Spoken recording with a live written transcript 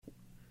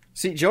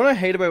See, do you know what I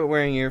hate about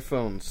wearing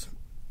earphones?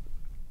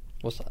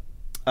 What's that?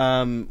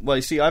 Well,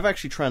 you see, I've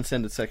actually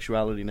transcended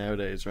sexuality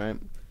nowadays, right?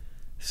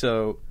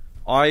 So,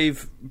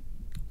 I've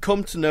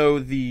come to know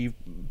the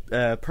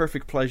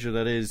perfect pleasure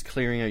that is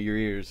clearing out your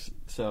ears.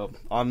 So,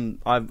 I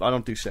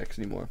don't do sex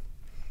anymore.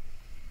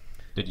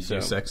 Did you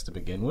do sex to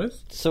begin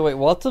with? So wait,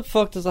 what the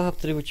fuck does that have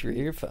to do with your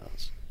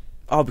earphones?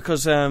 Oh,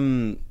 because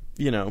I'm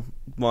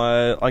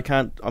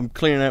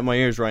clearing out my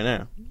ears right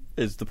now.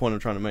 Is the point I'm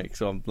trying to make.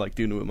 So I'm like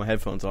doing it with my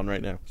headphones on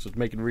right now. So it's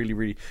making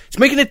it's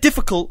making it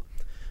difficult,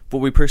 but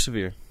we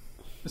persevere.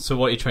 So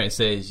what you're trying to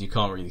say is you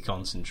can't really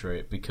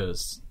concentrate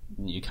because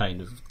you're kind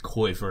of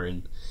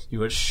quivering. You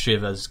got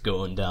shivers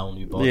going down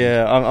your body.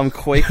 Yeah, I'm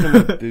quaking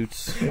with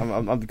boots.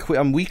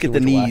 I'm weak at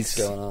the knees. Wax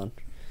going on.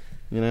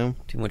 You know,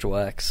 too much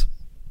wax.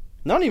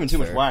 Not even too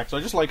much wax. I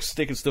just like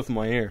sticking stuff in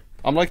my ear.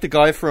 I'm like the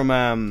guy from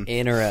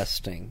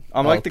Interesting.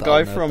 I'm like the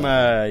guy from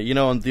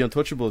on The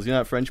Untouchables,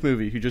 that French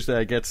movie who just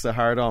gets the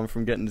hard on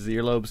from getting his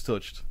earlobes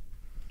touched.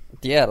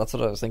 Yeah, that's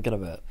what I was thinking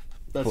about.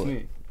 That's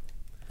me.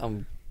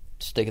 I'm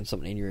sticking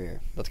something in your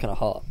ear. That's kind of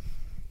hot.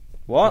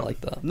 What? I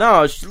like that.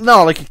 No, it's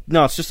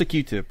just a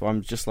Q-tip.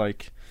 I'm just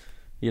like,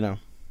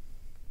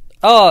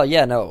 Oh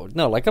yeah, no,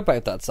 like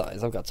about that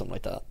size. I've got something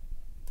like that.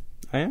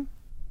 I am.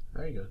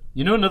 Very good.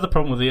 You know another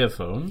problem with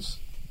earphones.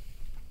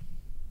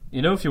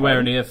 If you're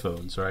wearing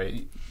earphones,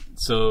 right?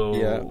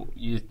 So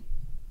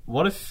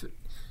what if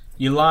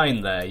you're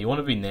lying there? You want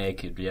to be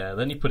naked, yeah?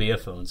 Then you put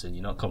earphones in.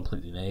 You're not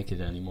completely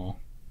naked anymore.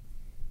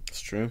 It's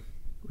true.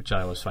 Which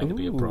I always find to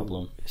be a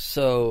problem.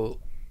 So,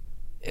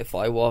 if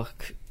I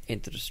walk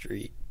into the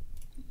street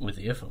with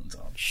earphones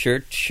on,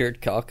 shirt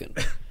cocking,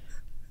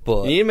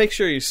 but you need to make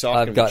sure you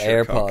sock. I've got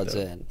AirPods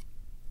in.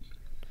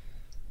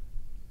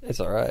 It's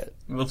alright.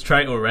 We'll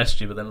try to arrest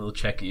you, but then we'll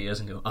check your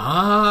ears and go,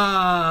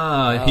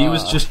 he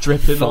was just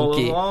dripping all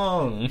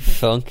along.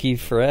 Funky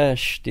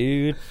fresh,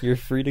 dude. You're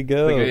free to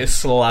go. They give you a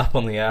slap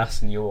on the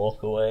ass and you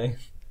walk away.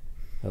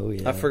 Oh,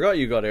 yeah. I forgot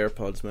you got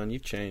AirPods, man.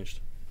 You've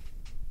changed.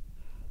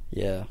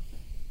 Yeah.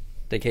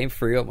 They came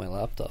free on my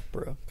laptop,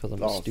 bro, because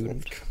I'm a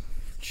student.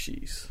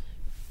 Jeez.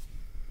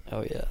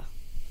 Oh, yeah.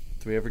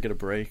 Do we ever get a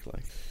break?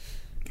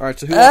 Alright,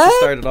 so who wants to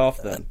start it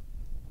off, then?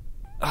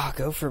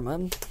 Go for it,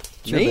 man. Me?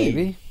 Your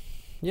baby.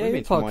 Yeah, you're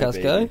a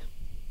podcast guy.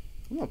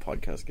 I'm not a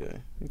podcast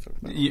guy.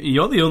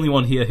 You're the only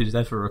one here who's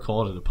ever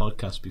recorded a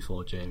podcast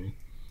before, Jamie.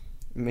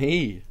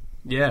 Me?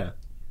 Yeah.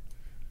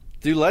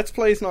 Do Let's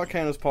Plays not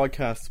count as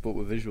podcasts, but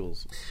with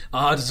visuals?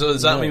 So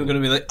does that mean we're going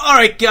to be like,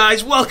 alright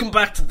guys, welcome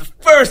back to the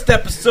first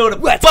episode of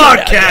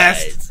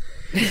podcast!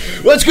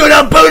 What's going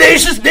on,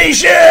 Bodacious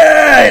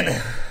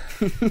Nation?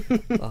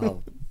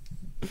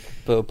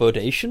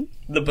 Bodation?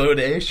 The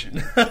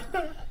Bodation.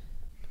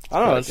 I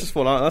don't know, it's just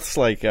that's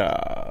like,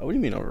 what do you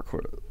mean I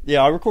recorded?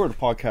 Yeah, I recorded a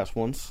podcast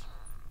once.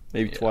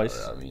 Maybe twice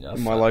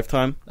in my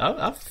lifetime.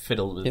 I've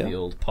fiddled with the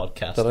old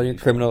podcast. That on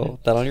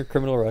your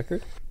criminal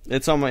record?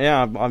 It's on my,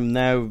 I'm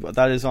now,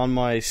 that is on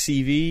my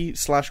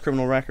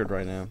CV/criminal record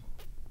right now.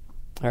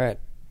 Alright.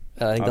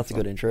 I think that's a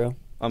good intro.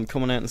 I'm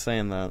coming out and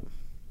saying that.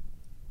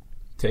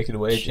 Take it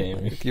away,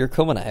 Jamie. If you're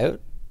coming out?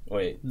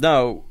 Wait.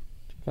 No.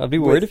 I'd be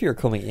worried if you were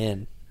coming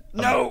in.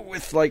 No,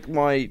 with like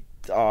my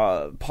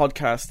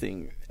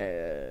podcasting.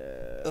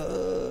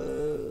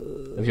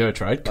 Have you ever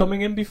tried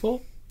coming in before?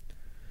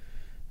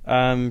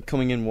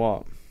 Coming in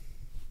what?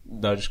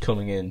 No, just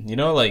coming in. You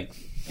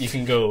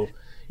can go.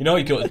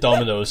 You go to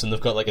Domino's and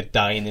they've got like a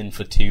dine-in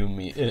for two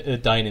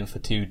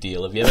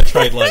deal. Have you ever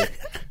tried like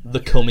the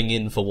coming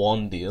in for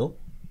one deal?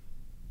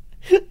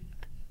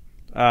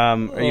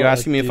 Are you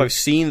asking me if I've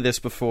seen this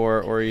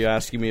before, or are you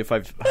asking me if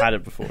I've had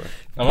it before?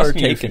 I'm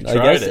asking you if you've tried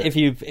I guess it.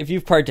 if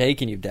you've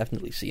partaken, you've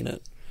definitely seen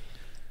it.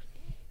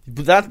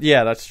 But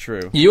that's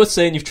true. You were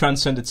saying you've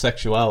transcended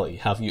sexuality.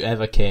 Have you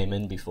ever came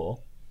in before?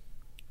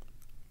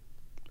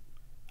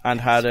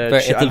 And had a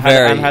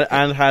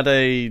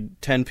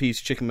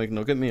 10-piece chicken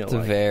McNugget meal. It's a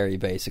very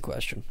basic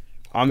question.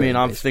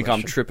 I think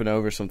I'm tripping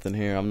over something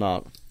here. I'm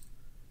not.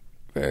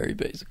 Very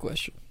basic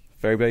question.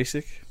 Very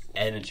basic.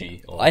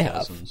 Energy. I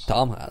have.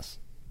 Tom has.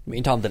 Me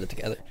and Tom did it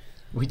together.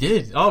 We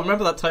did. Oh,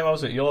 remember that time I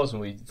was at yours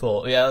and we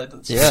thought,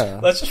 let's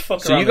just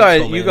fuck around.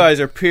 So you guys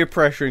are peer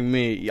pressuring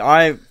me.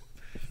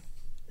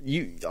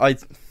 You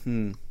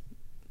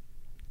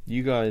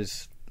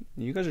guys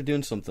are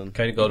doing something.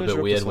 Kind of got a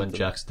bit weird when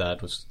Jack's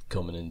dad was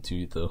coming in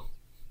too, though.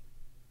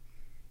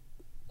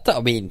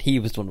 I mean, he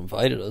was the one who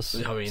invited us.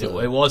 I mean,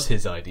 it was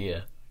his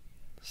idea.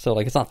 So,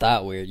 it's not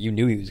that weird. You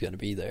knew he was going to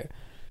be there.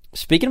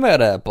 Speaking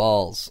about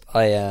balls,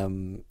 I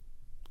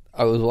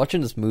was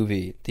watching this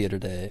movie the other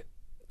day,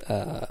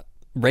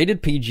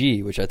 rated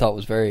PG, which I thought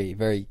was very,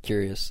 very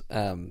curious.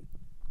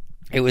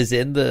 It was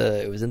in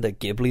the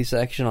Ghibli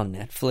section on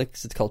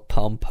Netflix. It's called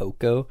Pom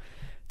Poko.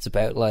 It's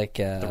about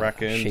the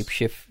raccoons.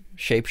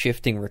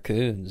 Shape-shifting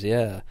raccoons.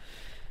 Yeah,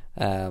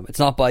 it's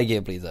not by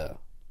Ghibli though,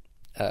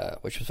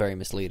 which was very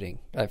misleading.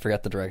 I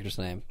forgot the director's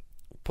name,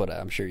 but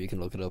I'm sure you can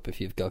look it up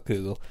if you've got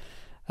Google.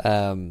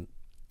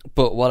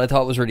 But what I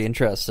thought was really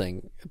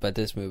interesting about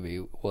this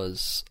movie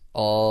was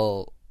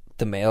all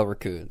the male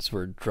raccoons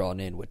were drawn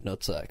in with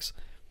nutsacks.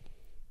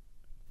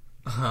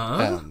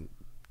 Huh?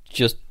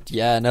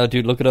 No,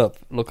 dude, look it up.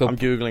 Look up. I'm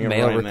googling it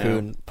male right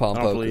raccoon now. palm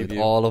I don't believe poker.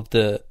 you.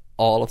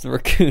 All of the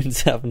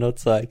raccoons have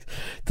nutsacks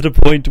to the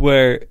point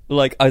where,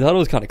 like, I thought it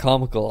was kind of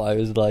comical. I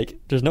was like,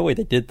 "There's no way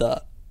they did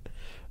that."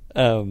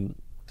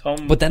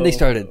 But then they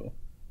started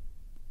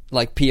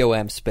like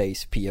POM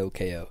space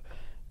POKO.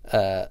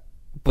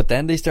 But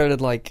then they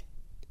started like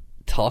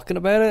talking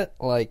about it.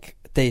 Like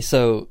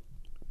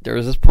there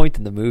was this point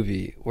in the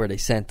movie where they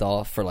sent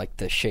off for like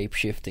the shape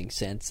shifting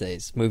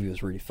senseis. The movie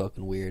was really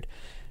fucking weird.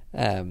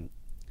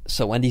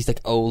 So when these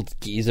like old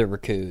geezer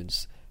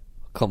raccoons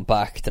come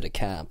back to the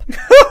camp,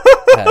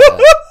 that's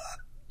right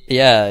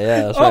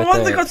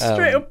man, they got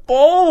straight up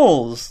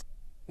balls.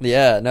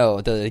 Yeah, no,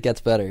 it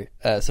gets better.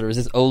 So there was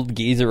this old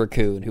geezer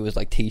raccoon who was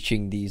like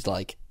teaching these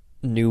like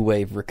new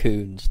wave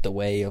raccoons the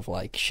way of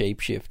like shape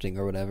shifting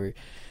or whatever.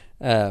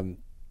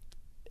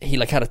 He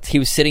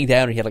was sitting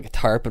down and he had like a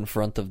tarp in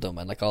front of them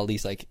and like all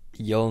these like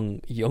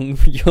younger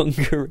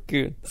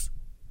raccoons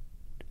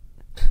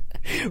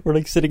were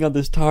like sitting on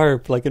this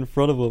tarp like in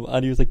front of him,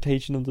 and he was like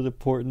teaching them the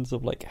importance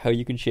of like how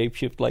you can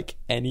shapeshift like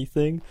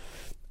anything.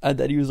 And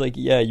then he was like,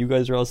 "Yeah, you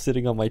guys are all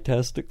sitting on my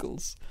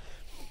testicles."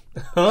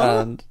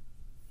 And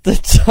the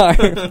tarp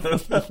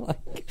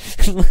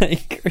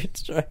like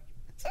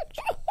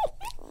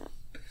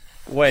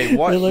Wait,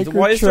 what? Like,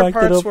 why is there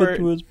parts up where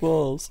into his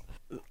balls?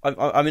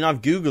 I mean,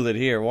 I've googled it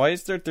here. Why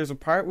is there's a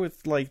part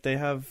with like they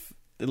have?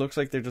 It looks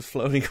like they're just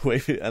floating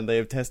away and they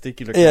have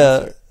testicular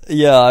cancer.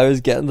 Yeah, I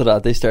was getting to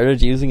that. They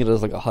started using it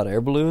as like a hot air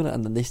balloon,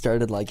 and then they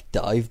started like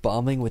dive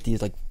bombing with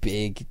these like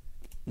big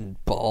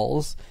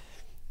balls,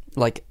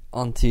 like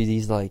onto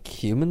these like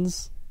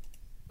humans.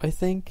 I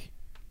think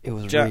it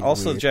was Jack. really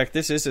Also, weird. Jack,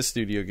 this is a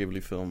Studio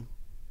Ghibli film.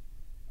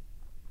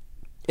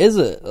 Is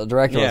it? The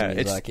director was Yeah,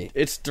 Miyazaki.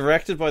 it's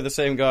directed by the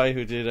same guy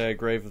who did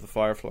Grave of the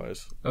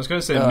Fireflies. I was going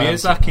to say,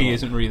 Miyazaki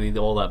isn't really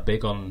all that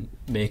big on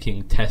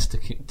making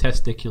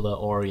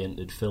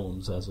testicular-oriented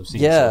films, as I've seen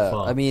so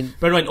far. I mean...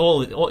 But I mean,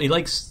 all he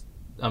likes...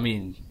 I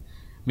mean,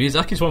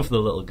 Miyazaki's one for the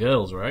little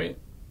girls, right?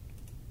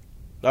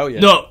 Oh,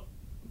 yeah. No!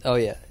 Oh,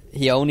 yeah.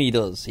 He only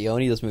does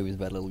movies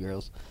about little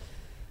girls.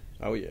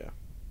 Oh, yeah.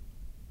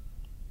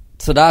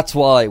 So that's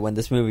why when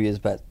this movie is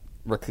about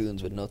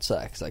raccoons with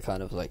nutsacks, I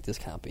kind of like, this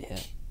can't be him.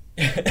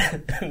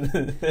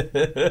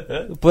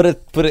 but it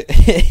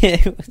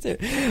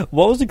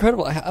what was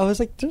incredible, I was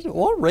like,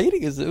 what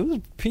rating is it? It was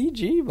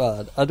PG,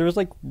 man, and there was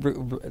like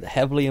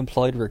heavily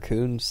implied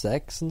raccoon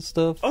sex and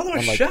stuff. Oh, they were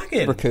and, like,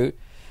 shagging.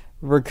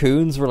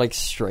 Raccoons were like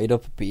straight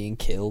up being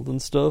killed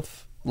and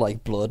stuff,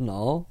 like blood and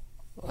all.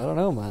 I don't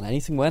know, man,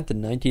 anything went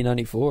in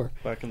 1994.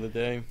 Back in the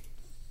day.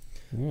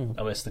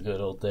 I miss the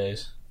good old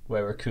days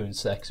where raccoon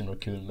sex and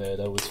raccoon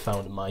murder was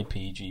found in my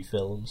PG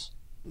films.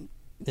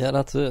 Yeah,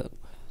 that's it.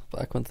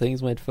 Back when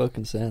things made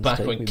fucking sense. Back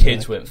when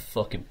kids weren't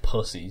fucking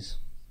pussies.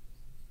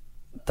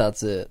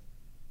 That's it.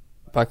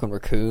 Back when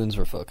raccoons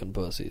were fucking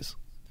pussies.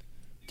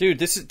 Dude,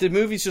 the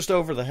movie's just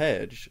over the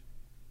hedge.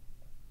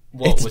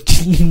 What?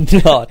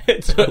 It's not.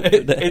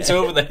 It's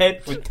over the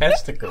head with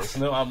testicles.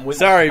 No, I'm with.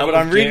 Sorry, but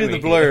I'm reading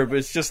Jamie the blurb.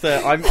 It's just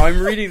that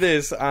I'm reading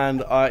this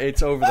and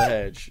it's over the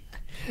hedge.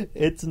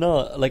 It's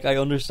not. Like, I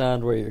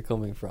understand where you're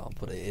coming from,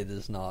 but it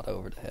is not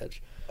over the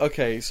hedge.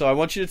 Okay, so I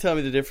want you to tell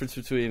me the difference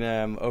between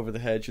Over the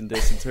Hedge and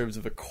this in terms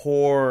of a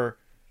core,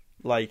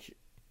 like,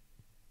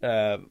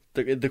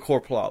 the core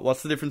plot.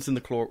 What's the difference in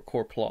the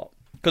core plot?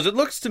 Because it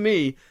looks to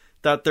me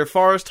that their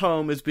forest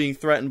home is being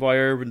threatened by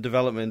urban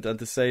development, and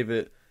to save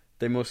it,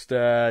 they must,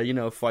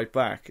 fight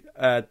back.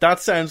 That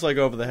sounds like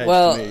Over the Hedge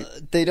to me. Well,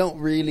 they don't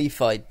really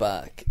fight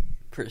back,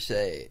 per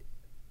se.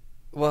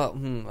 Well,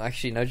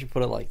 actually, now that you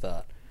put it like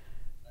that,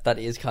 that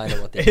is kind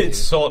of what they do. It's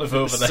sort of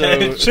over the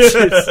hedge.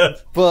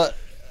 But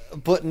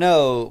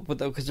no,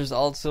 because there's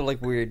also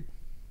like weird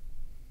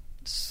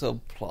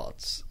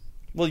subplots.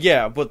 Well,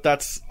 yeah, but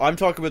I'm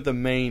talking about the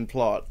main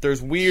plot.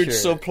 There's weird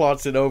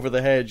subplots in Over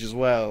the Hedge as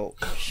well.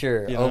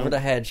 Sure, you know? Over the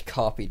Hedge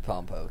copied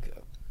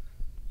Pompoko.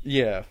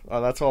 Yeah,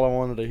 that's all I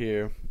wanted to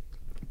hear.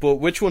 But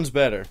which one's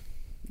better?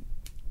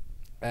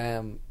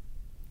 Because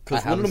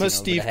one of them has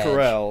Steve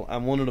Carell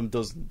and one of them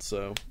doesn't.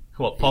 So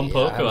what?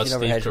 Pompoko or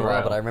Steve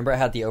Carell? But I remember I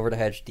had the Over the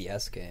Hedge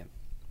DS game.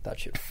 That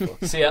shit.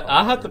 See,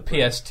 I had the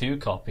PS2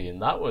 copy,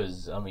 and that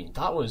was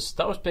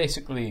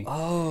basically.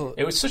 Oh,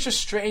 it was such a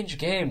strange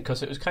game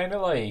because it was kind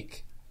of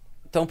like.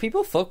 Don't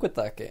people fuck with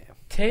that game?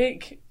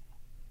 Take,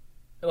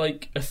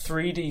 like, a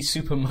 3D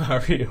Super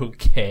Mario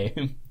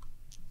game.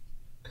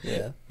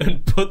 Yeah.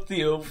 And put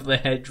the Over the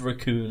Hedge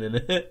raccoon in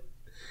it,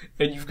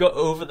 and you've got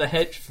Over the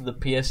Hedge for the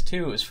PS2.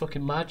 It was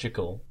fucking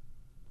magical.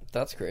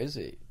 That's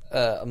crazy.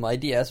 My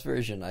DS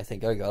version, I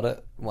think I got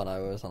it when I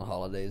was on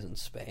holidays in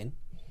Spain.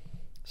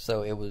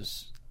 So it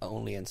was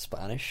only in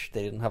Spanish.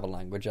 They didn't have a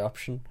language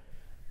option.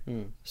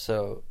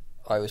 So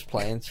I was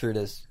playing through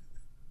this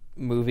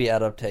movie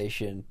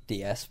adaptation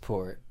DS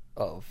port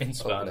of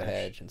Over the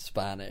Hedge in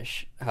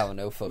Spanish. Having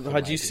no fucking idea.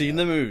 Had you seen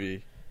the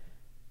movie?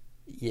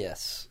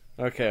 Yes.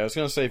 Okay, I was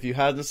going to say, if you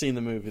hadn't seen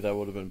the movie, that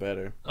would have been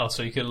better. Oh,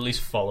 so you could at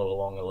least follow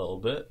along a little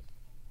bit?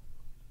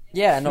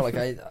 Yeah, no,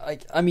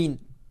 like, I mean,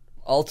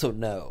 Also,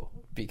 no,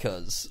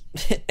 because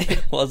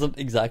it wasn't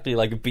exactly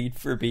like beat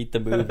for beat the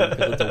movie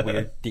because it's a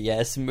weird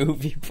DS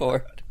movie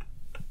port.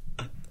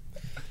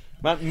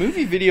 Man,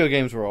 movie video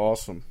games were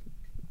awesome.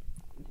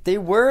 They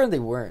were and they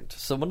weren't.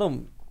 Some of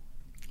them,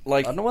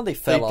 Like, I don't know when they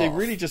fell they off.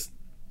 really just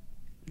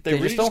They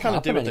really just just don't kind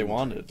of did happen what they anymore.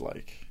 wanted.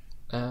 Like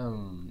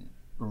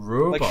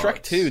Robots.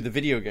 Shrek 2, the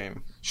video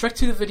game. Shrek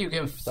 2, the video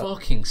game,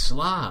 fucking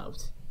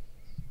slapped.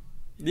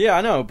 Yeah,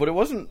 I know, but it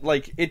wasn't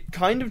like it.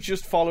 Kind of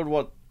just followed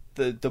what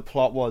the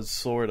plot was,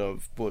 sort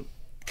of, but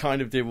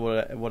kind of did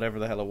whatever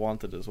the hell it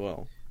wanted as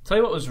well. Tell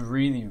you what was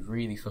really,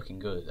 really fucking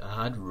good.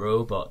 I had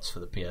robots for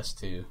the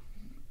PS2.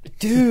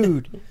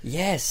 Dude,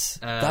 yes,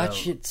 that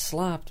shit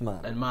slapped,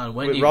 man. And man,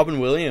 when With Robin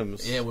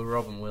Williams. Yeah, with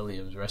Robin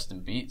Williams, rest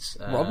in beats.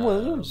 Robin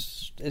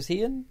Williams, is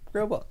he in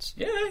Robots?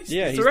 Yeah, he's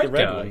he's the the red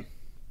red guy. one.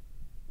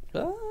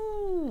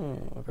 Oh,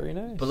 very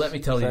nice. But let me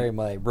tell Sorry, you,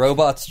 my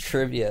Robots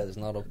trivia is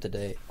not up to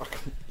date.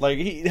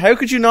 Like, how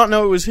could you not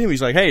know it was him?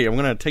 He's like, hey, I'm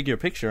gonna take your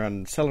picture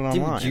and sell it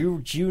Dude, online.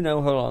 do you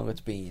know how long it's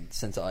been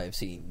since I've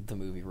seen the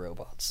movie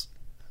Robots?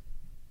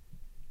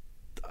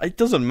 It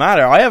doesn't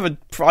matter. I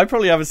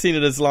probably haven't seen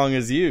it as long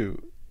as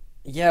you.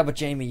 Yeah, but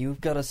Jamie,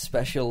 you've got a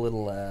special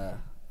little,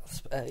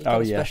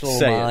 special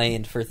Say it.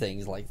 mind for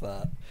things like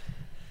that.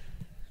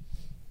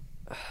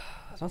 I'm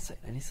not saying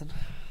anything.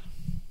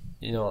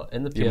 you know,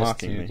 in the You're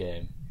mocking PS2 me.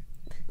 game,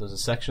 there was a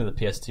section of the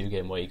PS2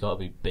 game where you got to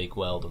be Big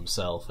Weld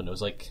himself, and it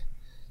was like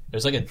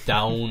a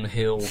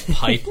downhill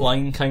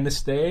pipeline kind of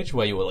stage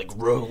where you were like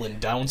rolling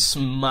down,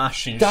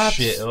 smashing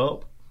shit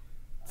up.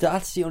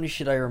 That's the only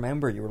shit I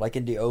remember. You were like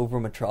in the over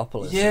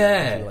Metropolis.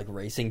 Yeah. And you were like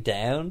racing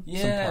down some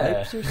Yeah,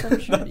 pipes or some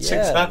shit. that's Yeah,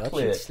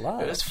 exactly that it. shit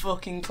slapped. It was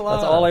fucking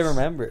class. That's all I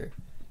remember.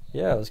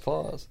 Yeah, it was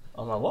class.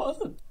 I'm like, what are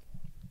the...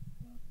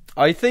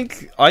 I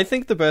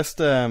think the best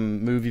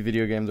movie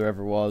video game there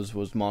ever was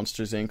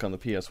Monsters Inc. on the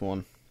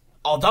PS1.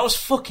 Oh, that was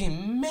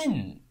fucking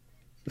mint.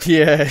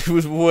 Yeah, it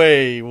was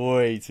way,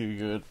 way too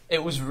good.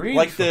 It was really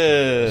Like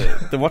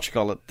fucking the what you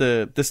call it,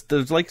 there was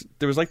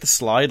like the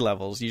slide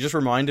levels. You just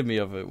reminded me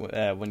of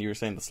it when you were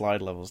saying the slide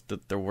levels.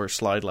 That there were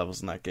slide levels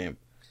in that game.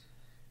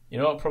 You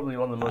know what? Probably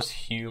one of the most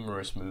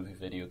humorous movie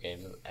video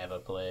games I've ever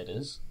played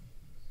is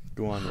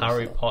Go on.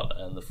 Harry Potter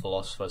and the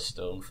Philosopher's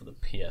Stone for the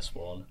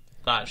PS1.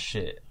 That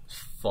shit is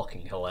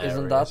fucking hilarious.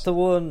 Isn't that the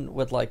one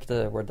with like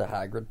where the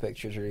Hagrid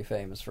picture's really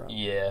famous from?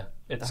 Yeah,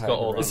 it's The got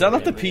all. Hagrid The Is that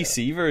not the really-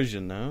 PC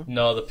version? No.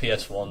 No, the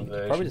PS1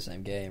 version. Probably the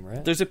same game,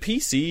 right? There's a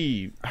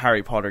PC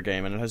Harry Potter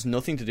game, and it has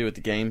nothing to do with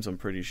the games. I'm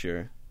pretty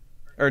sure,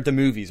 or the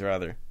movies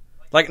rather.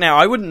 Like now,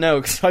 I wouldn't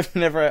know because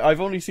I've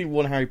only seen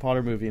one Harry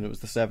Potter movie, and it was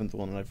the 7th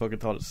one, and I fucking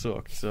thought it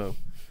sucked. So.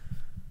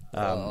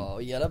 Oh,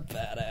 you got a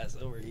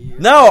badass over here.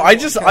 No, Harry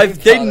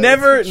they Potter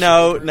never, is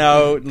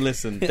no,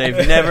 listen, they've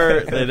never,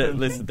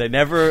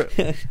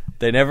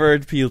 they never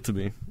appealed to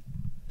me.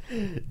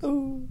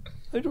 Oh,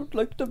 I don't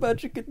like the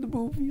magic in the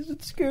movies.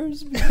 It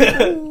scares me.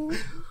 Oh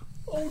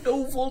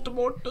no,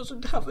 Voldemort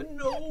doesn't have a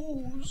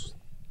nose.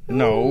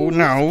 No,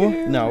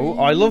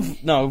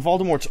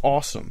 Voldemort's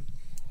awesome.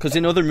 Because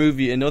in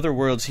other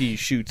worlds, he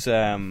shoots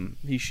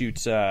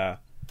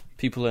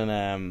people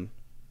in,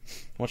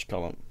 what you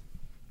call them?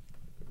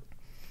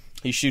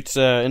 He shoots,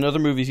 in other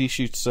movies, he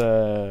shoots, people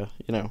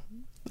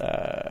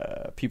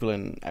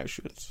in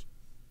Auschwitz.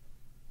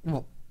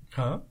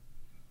 Huh?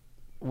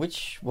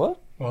 What?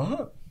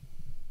 What?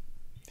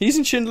 He's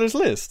in Schindler's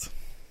List.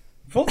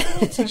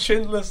 Voldemort's in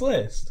Schindler's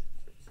List.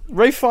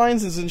 Ray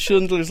Fiennes is in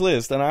Schindler's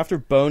List, and after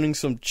boning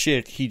some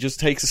chick, he just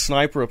takes a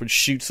sniper up and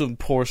shoots some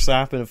poor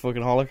sap in a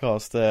fucking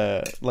Holocaust,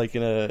 like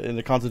in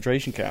a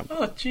concentration camp.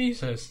 Oh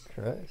Jesus!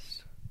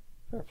 Christ.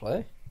 Fair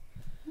play.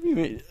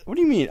 What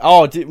do you mean?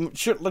 Oh, the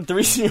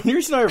only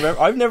reason I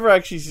remember, I've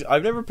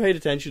never paid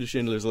attention to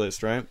Schindler's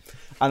List, right?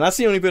 And that's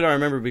the only bit I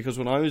remember because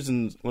when I was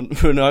in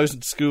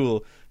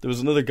school, there was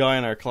another guy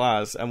in our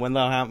class, and when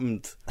that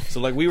happened,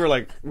 so like we were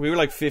like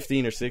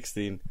 15 or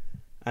 16,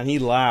 and he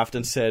laughed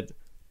and said,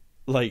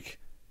 like,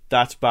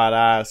 "That's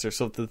badass" or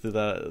something to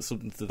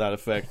that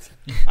effect,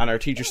 and our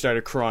teacher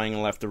started crying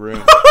and left the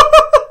room.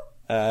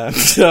 Yeah,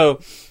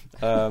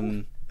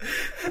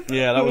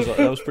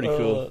 that was pretty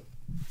cool.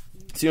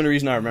 It's the only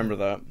reason I remember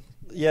that.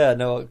 Yeah,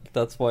 no,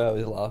 that's why I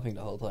was laughing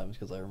the whole time,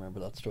 because I remember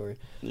that story.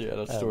 Yeah,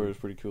 that story was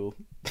pretty cool.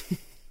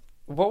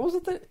 What was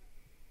it that...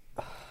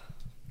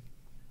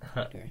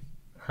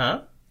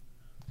 Huh?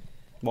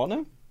 What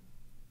now?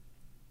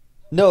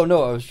 No,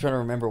 I was trying to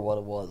remember what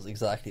it was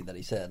exactly that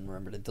he said, and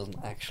remembered it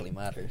doesn't actually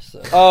matter,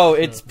 so... Oh,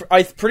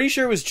 I'm pretty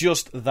sure it was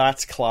just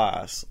 "that's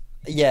class."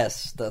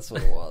 Yes, that's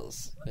what it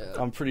was. Yeah.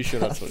 I'm pretty sure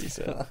that's what he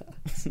said.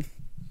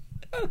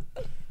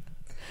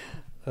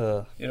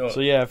 You know, So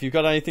yeah, if you've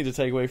got anything to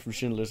take away from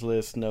Schindler's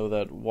List, know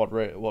that what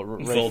Ray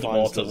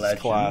Fiennes does is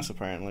class,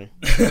 apparently.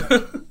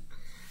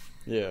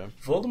 Yeah.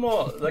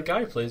 Voldemort, the guy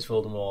who plays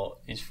Voldemort,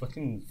 his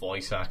fucking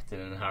voice acting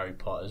in Harry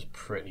Potter is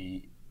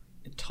pretty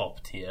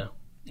top tier.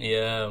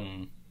 Yeah,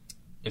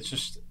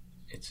 it's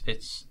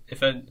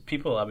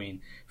people, I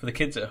mean, for the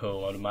kids at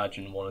home, I'd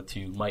imagine one or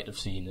two might have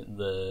seen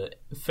the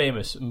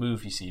famous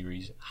movie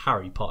series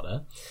Harry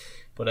Potter,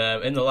 But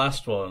in the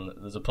last one,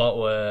 there's a part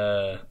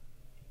where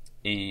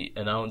he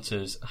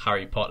announces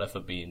Harry Potter for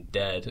being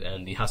dead,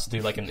 and he has to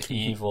do like an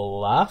evil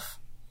laugh.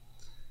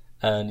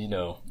 And, you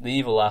know, the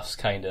evil laugh's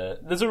kind of...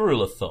 There's a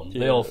rule of thumb.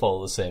 They all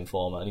follow the same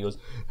format. And he goes,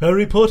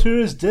 Harry Potter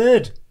is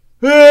dead!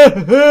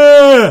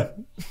 I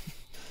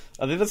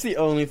think that's the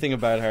only thing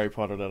about Harry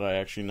Potter that I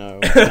actually know.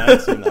 I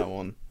haven't seen that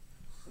one.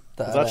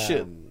 That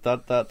shit.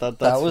 That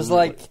was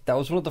really that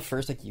was one of the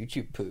first like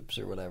YouTube poops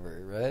or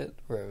whatever, right?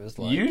 Where it was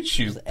like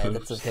YouTube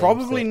poops.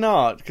 Probably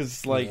not,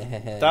 because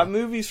that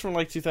movie's from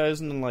like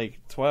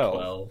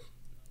 2012.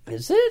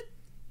 Is it?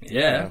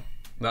 Yeah.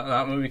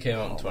 That movie came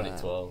out in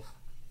 2012. Wow.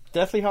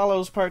 Deathly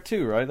Hallows Part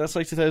 2, right? That's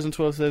like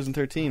 2012,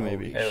 2013,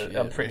 maybe.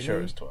 I'm pretty sure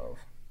it was 12.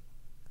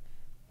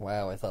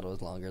 Wow, I thought it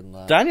was longer than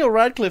that. Daniel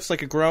Radcliffe's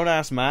like a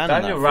grown-ass man.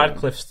 Daniel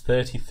Radcliffe's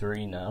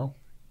 33 now.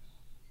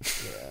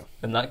 Yeah.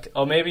 And that...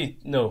 Oh, maybe...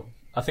 No.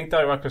 I think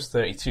Daniel Radcliffe's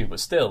 32, but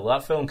still,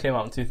 that film came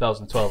out in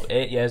 2012,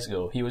 8 years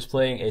ago. He was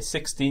playing a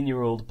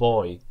 16-year-old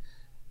boy.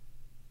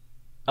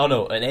 Oh,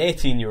 no, an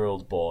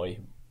 18-year-old boy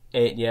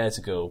 8 years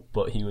ago,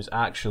 but he was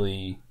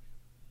actually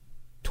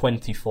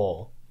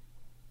 24.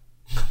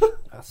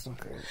 That's not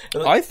great.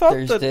 I thought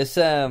there's this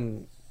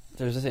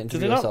interview.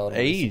 Did they not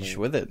age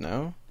with it?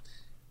 No.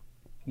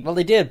 Well,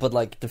 they did, but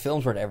like the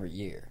films weren't every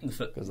year.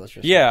 Because that's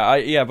just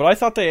but I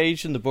thought they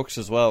aged in the books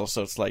as well.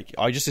 So it's like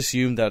I just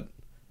assumed that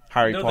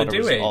Harry Potter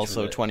was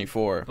also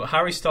 24. But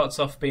Harry starts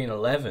off being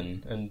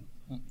 11, and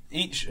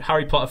each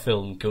Harry Potter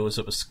film goes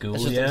up a school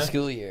year. A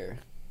school year.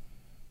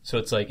 So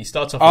it's like he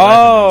starts off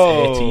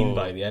 11 and he's 18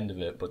 by the end of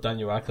it, but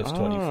Daniel Radcliffe's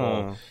 24.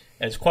 And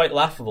it's quite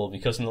laughable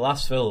because in the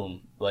last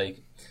film,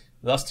 like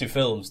the last two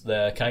films,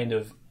 they're kind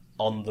of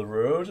on the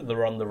road.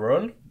 They're on the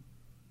run.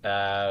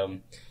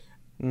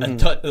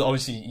 And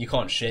obviously you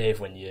can't shave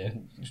when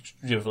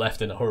you've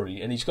left in a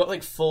hurry, and he's got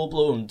like full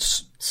blown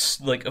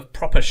like a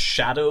proper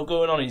shadow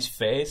going on his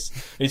face.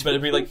 He's meant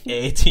to be like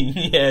 18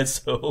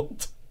 years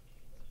old.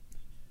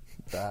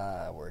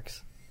 That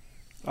works.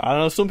 I don't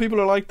know. Some people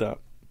are like that.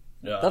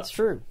 Yeah, that's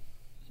true.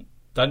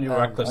 Daniel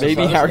Radcliffe.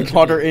 Maybe Harry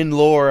Potter in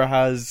lore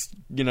has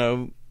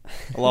a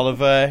lot of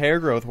hair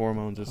growth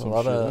hormones or something.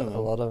 A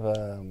lot of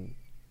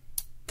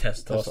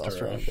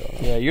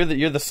testosterone. Yeah,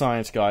 you're the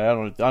science guy.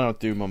 I don't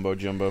do mumbo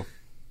jumbo.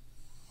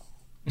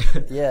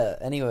 Yeah,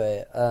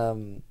 anyway,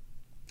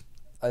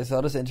 I saw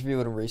this interview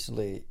with him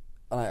recently,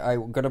 and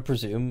I'm going to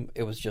presume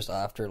it was just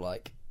after,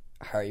 like,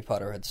 Harry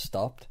Potter had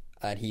stopped,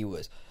 and he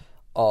was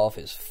off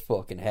his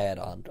fucking head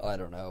on, I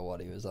don't know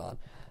what he was on,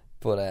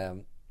 but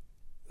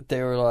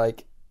they were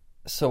like,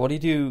 so what do you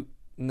do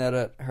now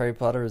that Harry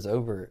Potter is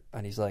over?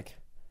 And he's like,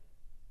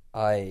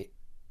 I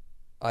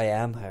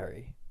am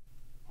Harry.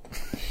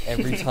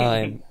 Every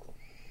time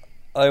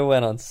I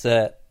went on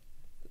set,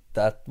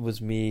 that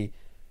was me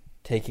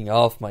taking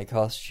off my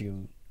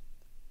costume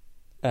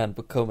and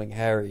becoming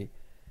Harry.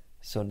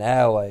 So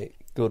now I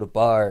go to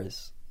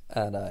bars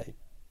and I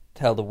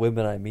tell the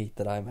women I meet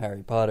that I'm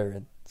Harry Potter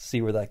and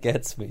see where that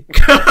gets me.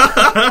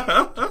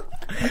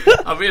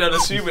 I mean, I'd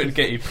assume it'd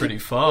get you pretty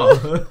far.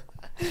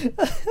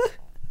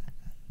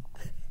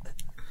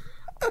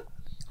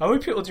 How many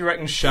people do you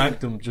reckon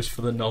shagged them just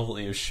for the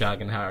novelty of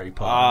shagging Harry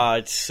Potter?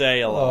 I'd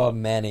say a lot. Oh,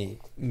 many,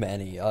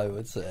 I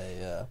would say,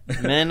 yeah.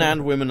 Men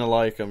and women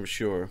alike, I'm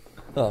sure.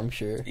 Oh, I'm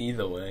sure.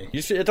 Either way,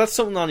 you see, that's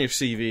something on your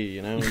CV.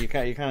 You know, you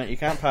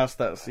can't pass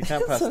that. You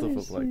can't pass stuff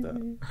up like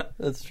that.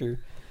 That's true.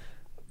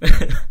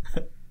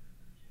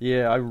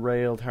 Yeah, I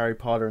railed Harry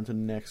Potter into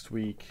next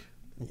week.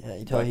 Yeah,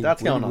 he told me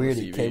that's really weird.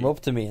 He came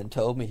up to me and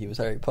told me he was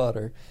Harry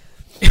Potter.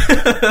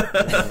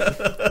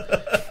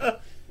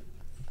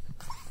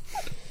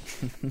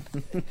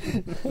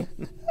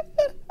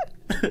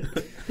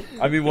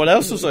 I mean, what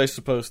else was I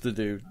supposed to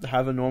do?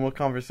 Have a normal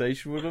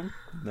conversation with him?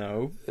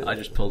 No. I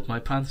just pulled my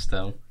pants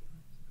down.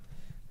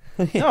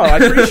 No, I'm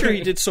pretty sure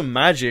he did some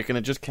magic and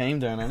it just came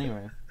down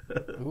anyway.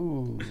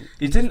 Ooh.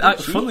 He didn't.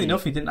 Funnily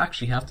enough, he didn't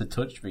actually have to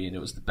touch me, and it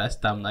was the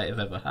best damn night I've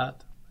ever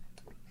had.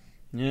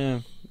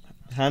 Yeah,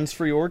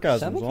 hands-free orgasms.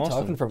 Sound like awesome.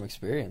 Talking from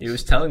experience. He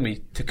was telling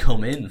me to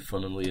come in.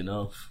 Funnily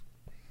enough.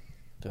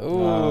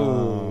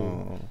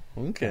 Oh,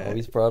 okay.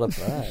 Always brought up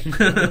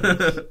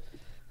that.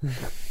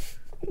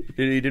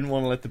 He didn't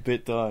want to let the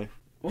bit die.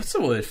 What's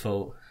the word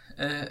for?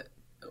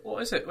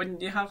 What is it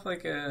when you have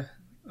like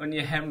when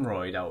you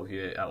hemorrhoid out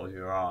of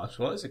your arse?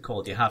 What is it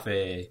called? You have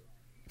a.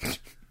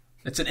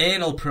 It's an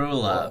anal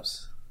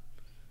prolapse.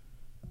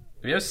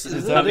 Have you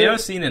ever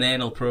seen an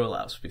anal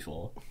prolapse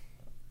before?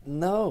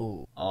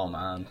 No. Oh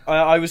man.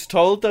 I was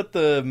told that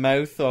the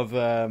mouth of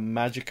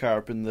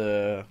Magikarp in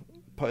the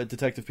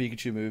Detective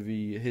Pikachu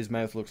movie, his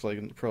mouth looks like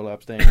a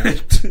prolapsed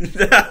anus.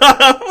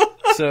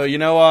 So you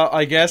know what?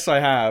 I guess I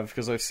have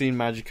because I've seen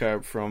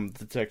Magikarp from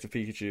Detective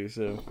Pikachu.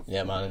 So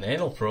yeah, man, an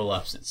anal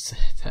prolapse.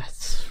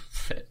 That's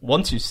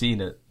once you've seen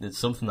it, it's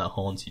something that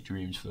haunts your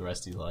dreams for the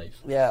rest of your life.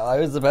 Yeah, I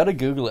was about to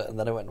Google it, and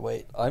then I went,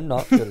 "Wait, I'm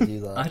not going to do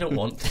that." I don't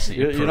want to see.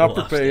 You're not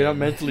prepared. You're not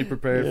mentally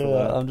prepared for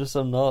that. I'm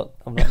not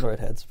in the right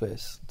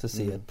headspace to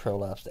see a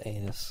prolapsed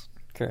anus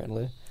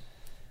currently.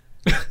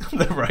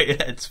 The right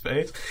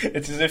headspace.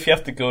 It's as if you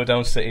have to go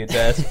down, sit at your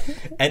desk,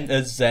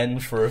 enter Zen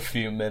for a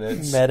few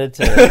minutes,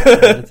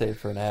 meditate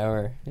for an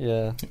hour.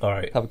 Yeah. All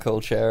right. Have a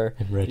cold shower.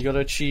 You gotta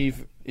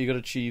achieve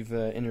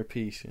inner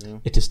peace. You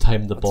know. It is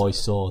time the boy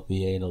saw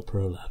the anal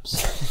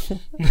prolapse.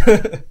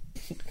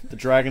 The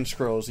Dragon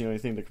Scroll's the only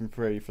thing that can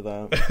prepare you for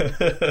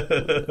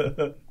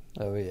that.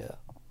 Oh yeah.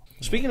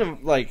 Speaking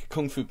of like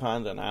Kung Fu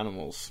Panda and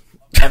animals,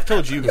 I've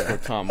told you before,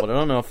 Tom, but I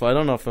don't know if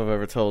I've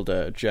ever told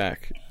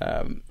Jack.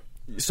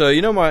 So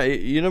you know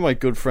my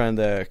good friend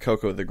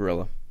Coco the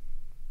gorilla.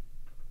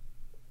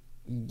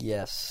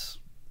 Yes.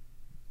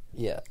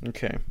 Yeah.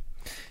 Okay.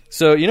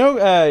 So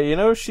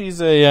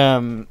she's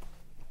a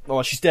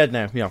she's dead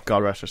now. Yeah,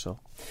 God rest her soul.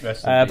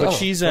 But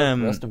she's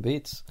rest in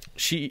peace.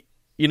 She's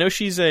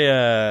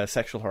a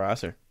sexual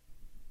harasser.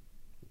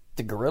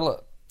 The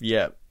gorilla.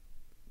 Yeah.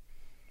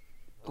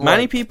 Like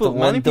many people the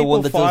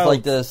one that filed, does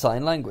like the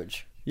sign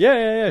language.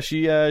 Yeah.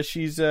 She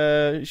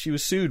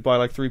was sued by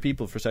like 3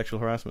 people for sexual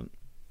harassment.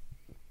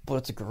 But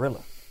it's a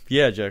gorilla.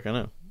 Yeah, Jack, I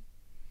know.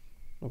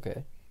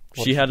 Okay.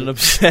 She had an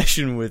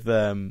obsession with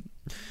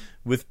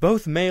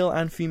both male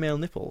and female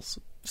nipples.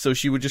 So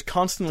she would just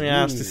constantly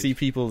ask to see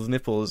people's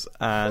nipples,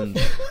 and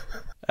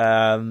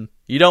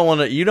you don't want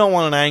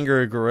to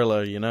anger a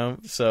gorilla, you know.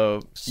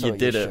 So you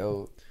did it.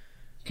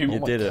 You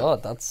did it.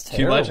 That's terrible. Can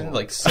you imagine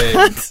like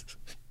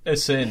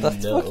saying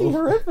that's no? fucking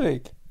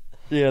horrific.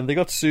 Yeah, and they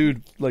got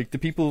sued. Like the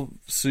people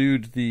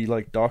sued the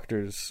like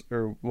doctors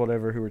or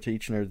whatever who were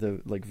teaching her,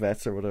 the like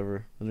vets or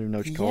whatever. I don't even know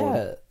what you call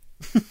them.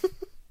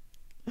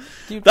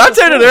 Dude, that's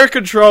out of their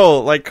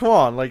control. Like, come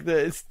on, like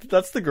that's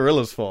the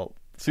gorilla's fault.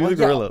 Sue the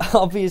gorilla. Yeah,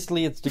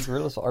 obviously, it's the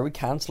gorilla's fault. Are we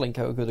cancelling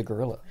Coco the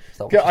gorilla?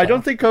 I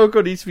don't think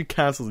Coco needs to be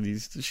cancelled.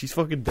 She's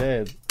fucking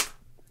dead.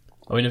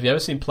 I mean, have you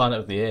ever seen Planet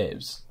of the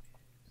Apes?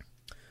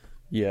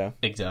 Yeah,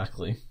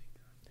 exactly.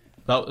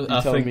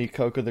 You're telling me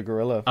Coco the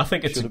gorilla? I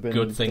think it's a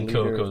good thing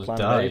Coco's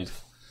died.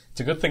 It's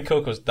a good thing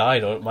Coco's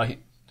died, or it might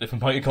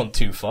have gone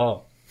too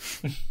far.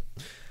 Is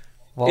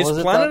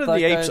Planet of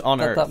the Apes on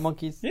Earth? That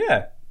monkey's?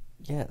 Yeah.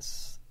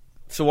 Yes.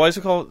 So why is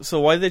it called? So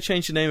why did they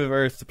change the name of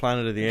Earth to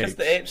Planet of the Apes? Because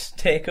the apes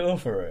take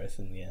over Earth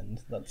in the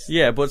end.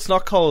 Yeah, but it's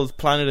not called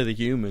Planet of the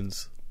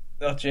Humans.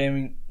 Oh,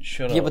 Jamie,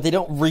 shut up. Yeah, but they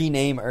don't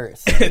rename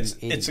Earth.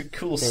 It's a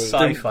cool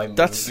sci-fi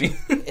movie.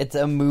 It's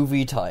a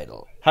movie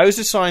title. How is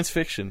it science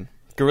fiction?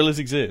 Gorillas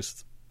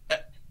exist.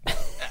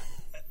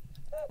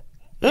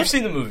 You've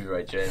seen the movie,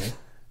 right, Jamie?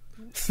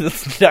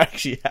 That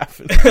actually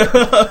happened.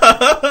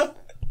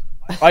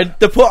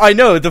 I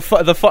know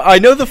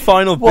the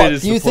final bit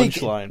is the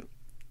punchline.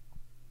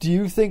 Do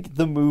you think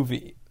the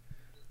movie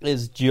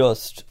is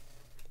just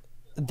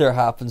there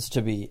happens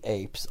to be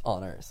apes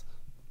on Earth?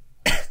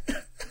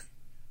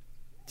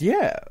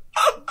 Yeah.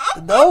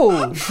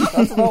 No,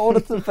 that's not what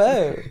it's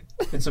about.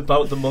 It's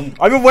about the monkey.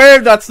 I'm aware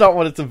that's not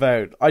what it's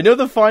about. I know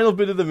the final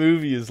bit of the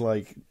movie is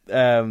like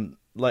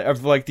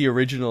the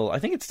original. I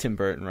think it's Tim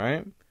Burton,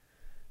 right?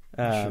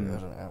 Sure, I don't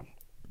know.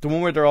 The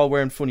one where they're all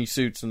wearing funny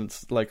suits and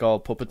it's like all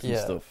puppets and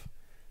stuff.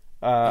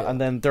 And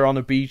then they're on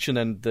a beach and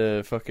then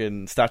the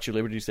fucking Statue of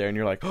Liberty's there and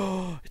you're like,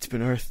 oh, it's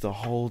been Earth the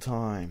whole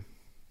time.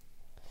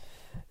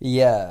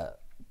 Yeah,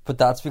 but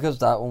that's because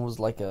that one was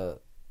like a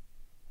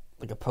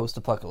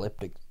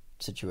post-apocalyptic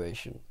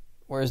situation.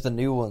 Whereas the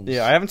new ones...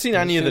 Yeah, I haven't seen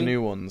any of the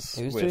new ones.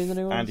 Who's doing the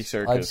new ones? Andy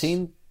Serkis.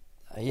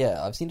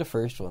 I've seen the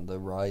first one, The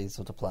Rise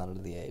of the Planet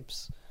of the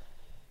Apes.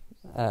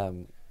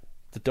 The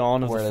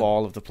Dawn of the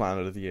Fall of the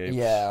Planet of the Apes.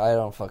 Yeah, I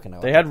don't fucking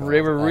know.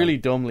 They were really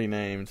dumbly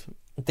named.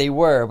 They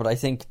were, but I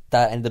think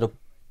that ended up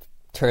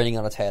turning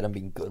on its head and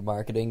being good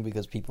marketing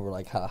because people were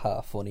like,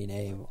 haha, funny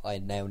name. I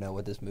now know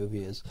what this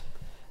movie is.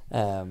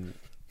 But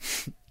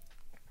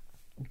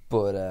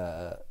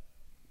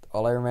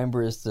all I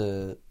remember is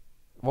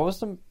what was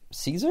the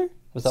Caesar?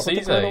 Was that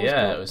Caesar? What the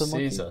yeah, it was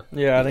Caesar.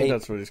 Yeah, I think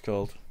that's what he's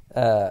called.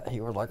 He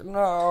was like,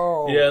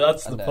 no. Yeah,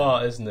 that's the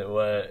part, isn't it?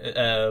 Where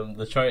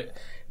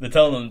they're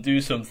telling him to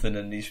do something,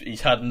 and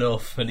he's had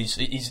enough, and he's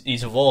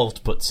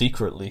evolved, but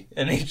secretly,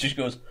 and he just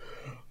goes,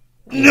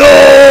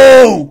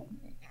 no.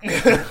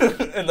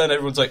 And then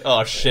everyone's like,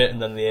 oh shit,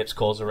 and then the apes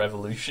cause a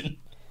revolution.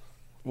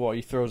 What,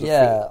 he throws?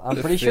 I'm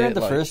pretty sure in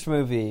the first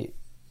movie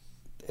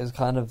is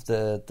kind of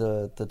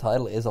the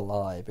title is a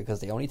lie because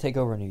they only take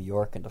over New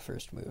York in the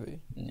first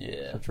movie.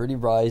 Yeah, it's really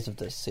Rise of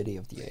the City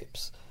of the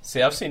Apes.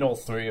 See, I've seen all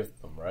 3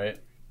 of them, right?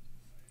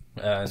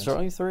 And is there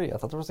only 3? I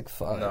thought there was like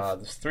 5. Nah,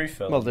 there's 3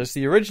 films. Well, there's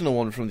the original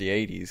one from the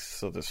 80s,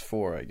 so there's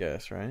 4, I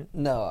guess, right?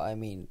 No, I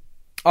mean...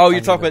 Oh,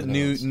 you're talking about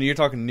you're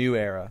talking new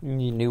era.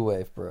 New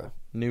wave, bro.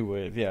 New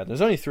wave, yeah.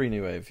 There's only 3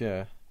 new wave,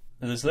 yeah.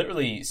 There's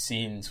literally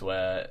scenes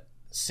where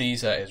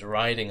Caesar is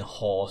riding a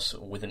horse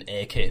with an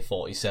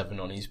AK-47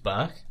 on his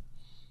back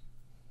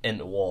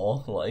into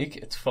war. Like,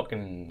 it's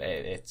fucking...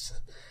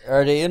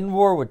 Are they in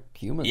war with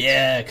humans?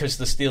 Yeah, because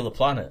they steal the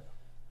planet.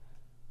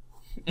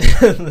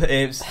 the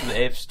apes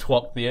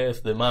twat the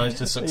earth. They managed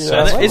to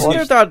successfully... Isn't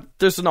there that...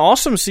 There's an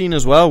awesome scene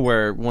as well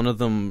where one of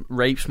them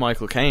rapes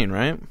Michael Caine,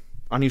 right?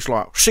 And he's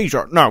like,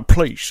 Caesar, no,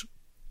 please.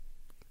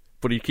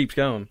 But he keeps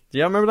going. Do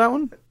you remember that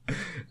one?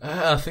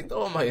 I think that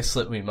one might have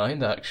slipped my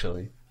mind,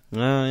 actually.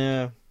 Oh,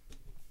 yeah.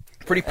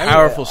 Pretty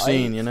powerful Anyway,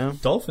 scene, you know?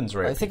 Dolphins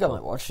rape I think people. I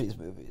might watch these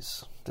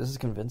movies. This is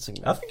convincing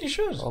me. I think you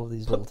should. All of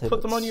these little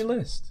put them on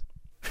tidbits.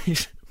 your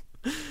list.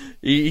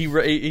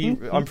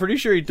 I'm pretty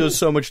sure he does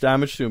so much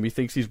damage to him. He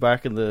thinks he's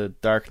back in the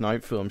Dark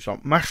Knight film. So,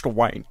 Master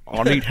Wayne,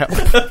 I need help.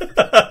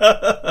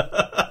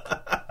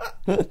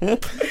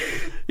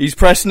 He's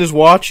pressing his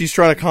watch. He's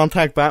trying to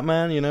contact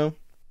Batman. You know.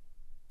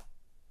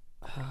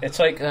 It's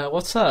like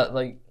what's that?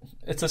 Like,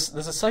 there's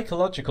a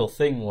psychological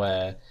thing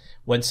where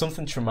when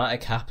something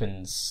traumatic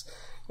happens,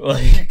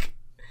 like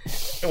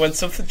when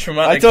something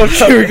traumatic. I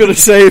thought you were gonna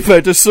say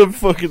about just some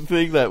fucking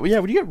thing that. Yeah,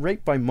 when you get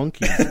raped by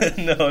monkeys.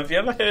 No, have you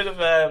ever heard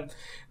of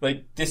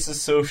like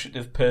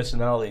dissociative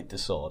personality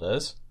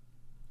disorders?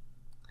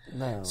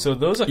 No. So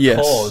those are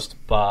caused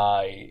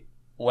by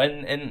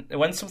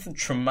when something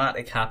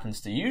traumatic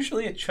happens to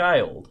usually a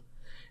child,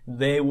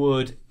 they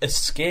would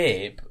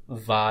escape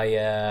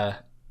via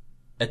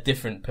a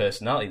different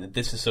personality, they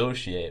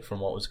disassociate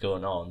from what was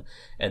going on,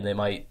 and they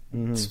might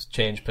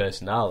change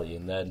personality,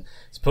 and then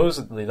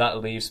supposedly that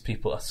leaves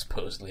people.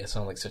 Supposedly, I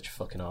sound like such a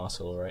fucking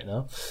arsehole right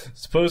now.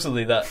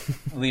 Supposedly that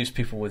leaves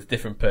people with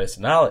different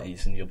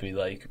personalities, and you'll be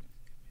like,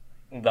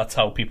 that's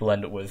how people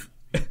end up with.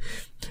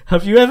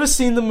 Have you ever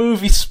seen the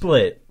movie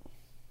Split?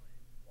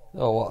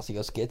 Oh, what? So you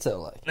got schizo,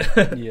 like?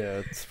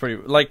 Yeah, it's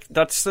pretty. Like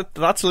that's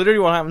literally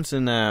what happens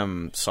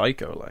in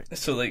Psycho. Like,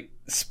 so, like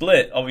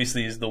Split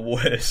obviously is the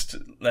worst,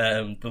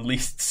 the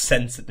least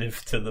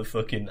sensitive to the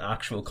fucking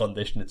actual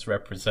condition it's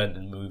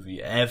representing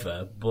movie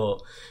ever.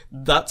 But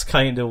that's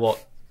kind of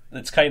what.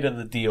 It's kind of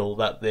the deal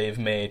that they've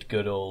made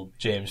good old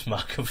James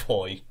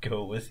McAvoy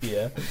go with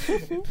here.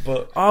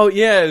 But oh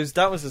yeah,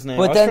 that was his name.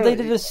 But then they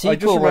did a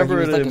sequel where he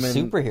was like a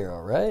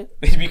superhero, right?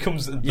 He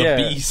becomes the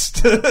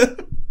Beast.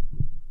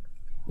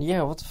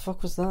 Yeah, what the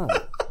fuck was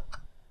that?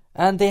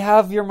 And they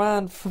have your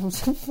man from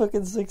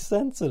fucking Sixth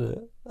Sense in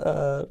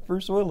it,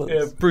 Bruce Willis.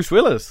 Yeah, Bruce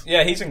Willis.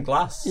 Yeah, he's in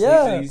Glass.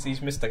 Yeah, he's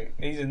Mr.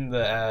 He's in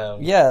the.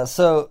 Yeah,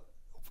 so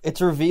it's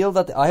revealed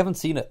that I haven't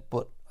seen it,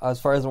 but as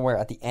far as I'm aware,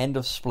 at the end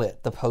of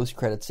Split, the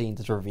post-credit scene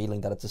is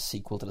revealing that it's a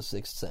sequel to The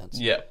Sixth Sense.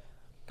 Yeah,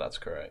 that's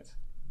correct.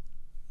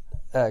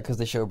 Because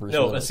they show Bruce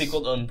Willis. No, a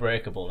sequel to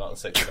Unbreakable, not The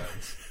Sixth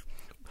Sense.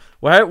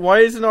 Why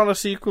is it not a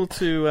sequel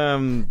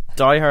to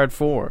Die Hard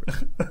 4?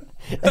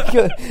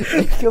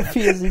 It could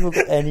be a sequel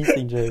to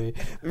anything, Jamie.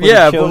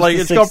 Yeah, but like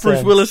it's got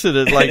Bruce Willis in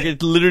it. Like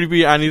it'd literally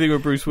be anything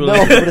with Bruce Willis.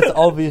 No, but it's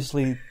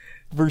obviously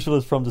Bruce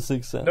Willis from The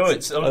Sixth Sense. No,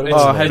 it's how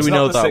do we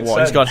know that?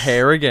 What? He's got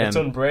hair again. It's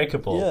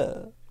Unbreakable.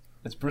 Yeah,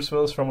 it's Bruce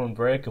Willis from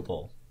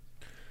Unbreakable.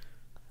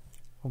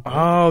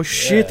 Oh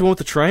shit! The one with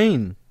the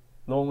train.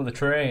 The one with the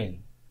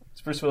train.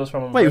 It's Bruce Willis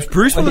from Unbreakable. Wait, was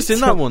Bruce Willis in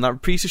that one?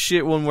 That piece of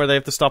shit one where they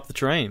have to stop the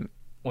train.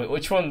 Wait,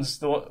 which one's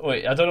the one?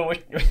 Wait, I don't know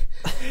which.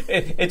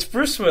 It's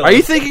Bruce Willis. Are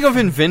you thinking of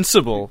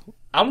Invincible?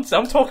 I'm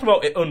talking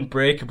about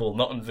Unbreakable,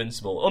 not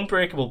Invincible.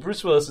 Unbreakable,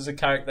 Bruce Willis is a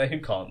character who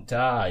can't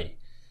die.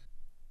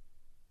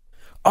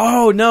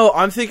 Oh no,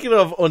 I'm thinking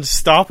of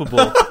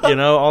Unstoppable. You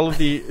know, all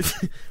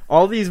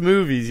these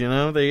movies. You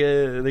know,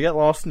 they get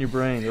lost in your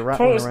brain. They're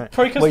wrapping around.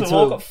 Wait,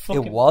 so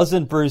it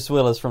wasn't Bruce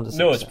Willis from The Sixth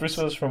Sense? No, it's Bruce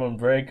Willis from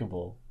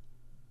Unbreakable.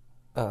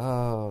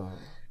 Oh,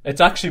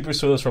 it's actually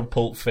Bruce Willis from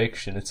Pulp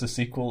Fiction. It's a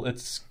sequel.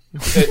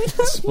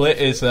 Split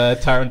is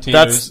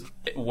Tarantino's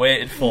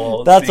waited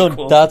for. That's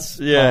sequel. That's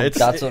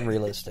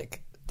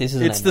unrealistic. This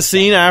is it's the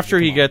scene after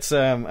he gets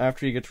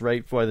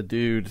raped by the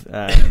dude,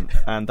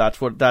 and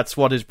that's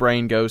what his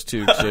brain goes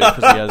to because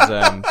he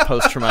has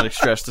post traumatic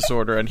stress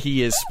disorder, and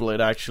he is Split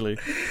actually.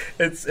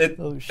 Quentin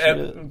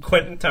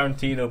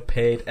Tarantino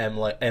paid M.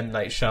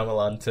 Night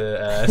Shyamalan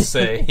to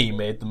say he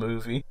made the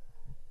movie.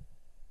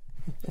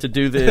 To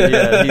do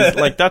he's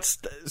like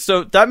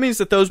so that means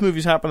that those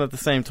movies happen at the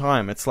same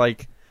time. It's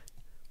like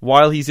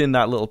while he's in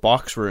that little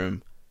box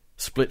room,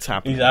 Split's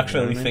happening. He's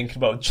actually thinking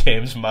about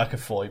James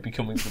McAvoy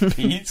becoming the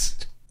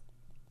Beast.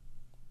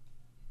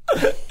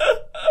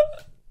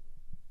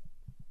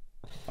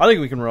 I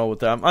think we can roll with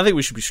that. I think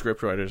we should be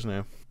scriptwriters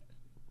now.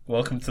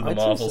 Welcome to the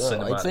Marvel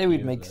Cinematic I'd say we'd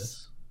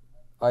Universe.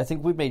 I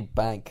think we'd make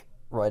bank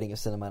writing a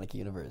cinematic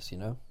universe. You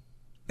know,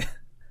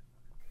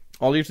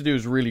 all you have to do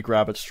is really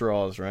grab at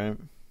straws, right?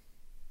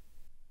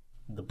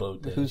 The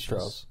Who's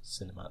straws?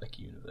 Cinematic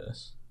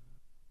Universe.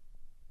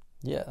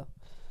 Yeah.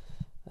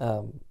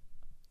 You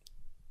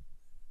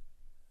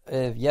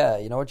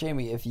know what,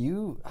 Jamie? If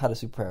you had a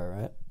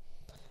superpower,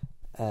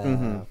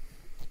 right?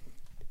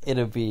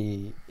 It'd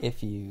be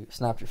if you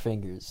snapped your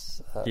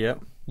fingers.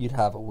 Yep. You'd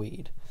have a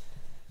weed.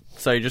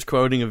 So you're just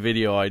quoting a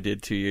video I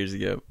did 2 years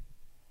ago.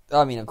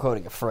 I mean, I'm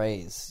quoting a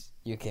phrase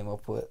you came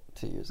up with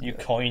 2 years ago. You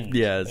coined.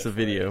 Yeah, it's a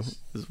video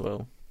as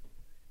well.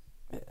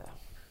 Yeah.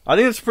 I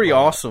think it's pretty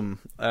awesome.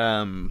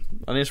 I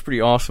think it's a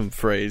pretty awesome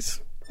phrase,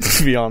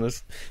 to be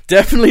honest.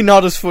 Definitely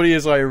not as funny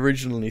as I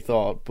originally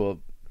thought, but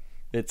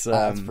it's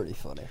that's pretty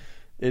funny.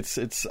 It's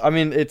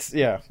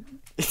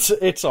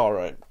all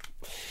right.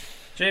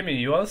 Jamie,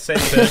 you are the same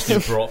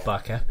person who brought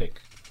back Epic.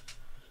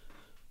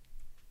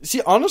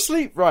 See,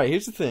 honestly, right,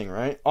 here's the thing,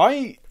 right?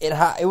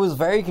 It was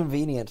very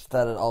convenient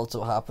that it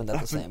also happened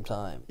at the same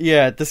time.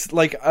 Yeah, this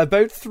like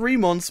about 3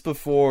 months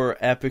before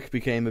Epic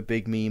became a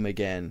big meme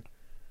again,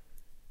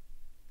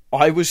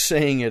 I was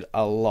saying it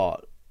a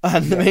lot.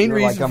 And the main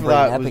reason for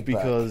that was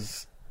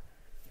because...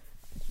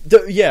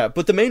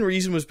 but the main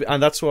reason was...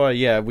 And that's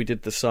why, we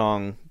did the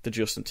song, the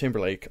Justin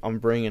Timberlake, I'm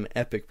bringing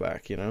Epic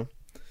back, you know?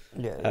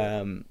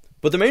 Yeah.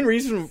 But the main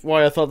reason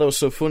why I thought that was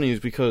so funny is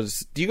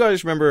because... Do you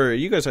guys remember...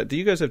 Do you guys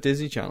have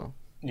Disney Channel?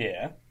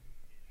 Yeah.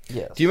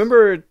 Yes. Do you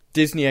remember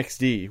Disney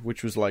XD,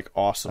 which was like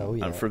awesome, Oh,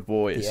 yeah. and for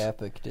boys? The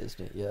Epic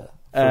Disney, yeah.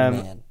 For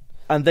men.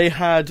 And they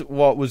had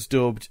what was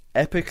dubbed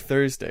Epic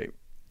Thursday.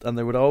 And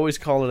they would always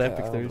call it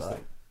Epic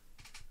Thursday.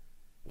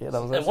 Yeah,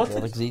 that was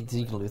actually like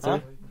Zeke and Luther. Huh?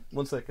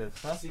 1 second.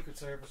 Huh? Secret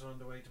Service are on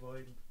the way to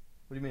Biden.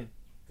 What do you mean?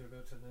 They're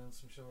about to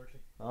announce them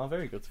shortly. Oh,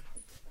 very good.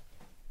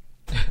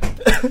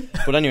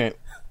 But anyway,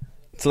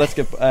 so let's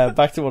get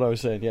back to what I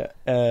was saying. Yeah,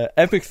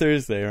 Epic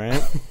Thursday,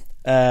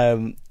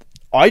 right?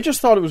 I just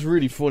thought it was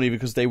really funny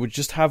because they would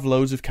just have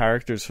loads of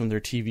characters from their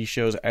TV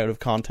shows out of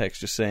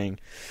context, just saying,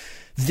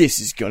 "This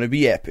is gonna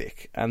be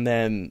epic," and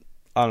then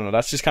I don't know.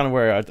 That's just kind of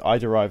where I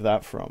derive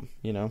that from,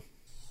 you know.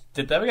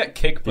 Did they ever get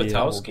Kick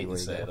Butowski to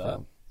say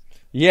that?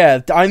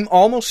 Yeah, I'm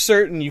almost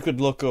certain you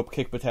could look up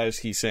Kick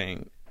Butowski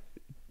saying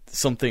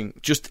something,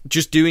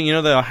 just doing, you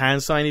know, the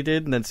hand sign he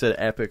did and then said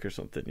epic or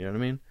something, you know what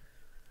I mean?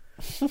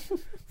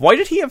 Why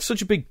did he have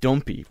such a big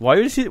dumpy? Why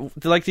did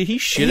did he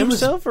shit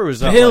himself or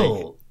was that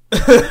Bill?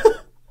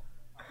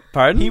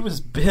 Pardon? He was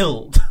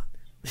billed.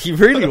 He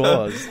really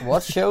was.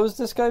 What show is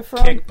this guy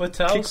from? Kick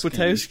Butowski. Kick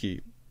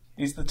Butowski.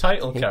 He's the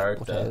title Kick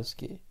character.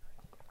 Butowski.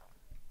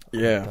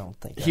 Yeah. I don't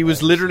think he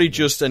was literally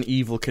just an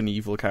Evil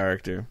Knievel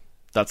character.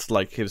 That's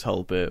like his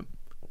whole bit.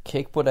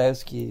 Kick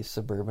Butowski,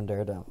 Suburban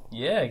Daredevil.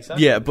 Yeah,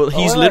 exactly. Yeah, but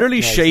he's I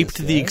literally recognize shaped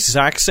this the guy.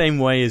 exact same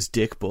way as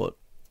Dick Butt.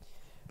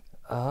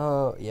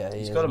 Oh, yeah,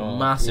 He's got a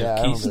massive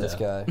I remember keister. this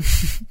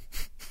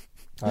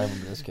guy. I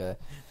remember this guy.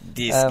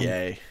 This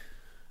guy.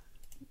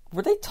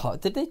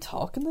 Did they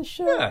talk in this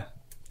show? Yeah.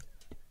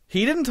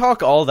 He didn't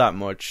talk all that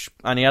much,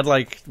 and he had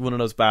like one of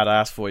those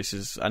badass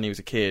voices, and he was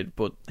a kid,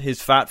 but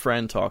his fat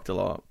friend talked a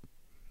lot.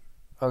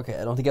 Okay,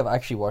 I don't think I've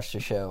actually watched the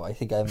show. I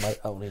think I might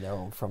only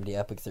know him from the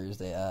Epic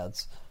Thursday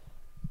ads.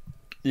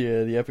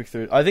 Yeah, the Epic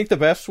Thursday. I think the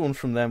best one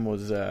from them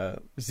was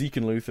Zeke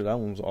and Luther. That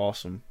one was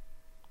awesome.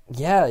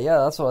 Yeah,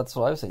 that's what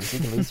I was saying.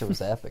 Zeke and Luther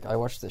was epic. I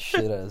watched the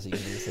shit out of Zeke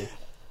and Luther.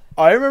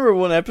 I remember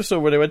one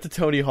episode where they went to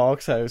Tony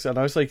Hawk's house, and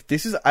I was like,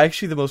 this is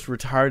actually the most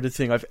retarded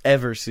thing I've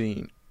ever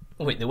seen.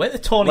 Wait, they went to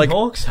Tony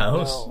Hawk's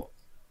house? No.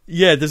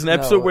 Yeah, there's an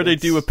episode where they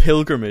do a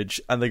pilgrimage,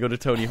 and they go to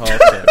Tony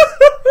Hawk's house.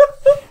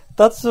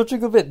 That's such a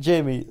good bit,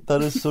 Jamie.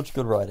 That is such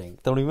good writing.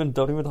 Don't even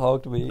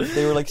talk to me.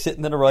 They were like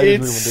sitting in a writer's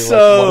room and they were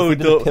like, "What if we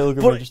did a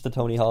pilgrimage to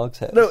Tony Hawk's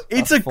house?" No,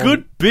 it's That's a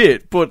good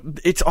bit, but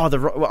it's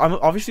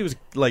obviously it was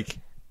like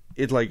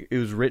it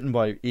was written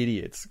by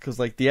idiots because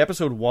like the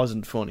episode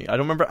wasn't funny. I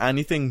don't remember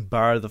anything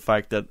bar the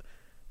fact that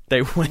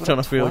they went on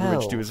a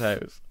pilgrimage to his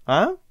house.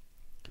 Huh?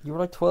 You were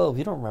like 12.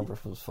 You don't remember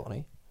if it was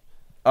funny.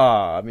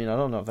 I mean, I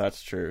don't know if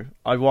that's true.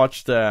 I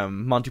watched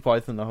Monty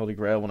Python and the Holy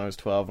Grail when I was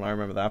 12, and I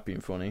remember that being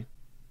funny.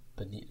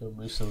 Benito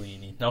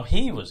Mussolini. Now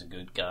he was a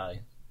good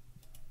guy.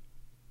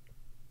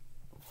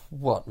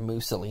 What,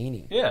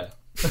 Mussolini? Yeah.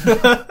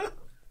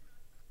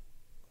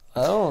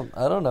 I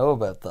don't know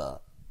about that.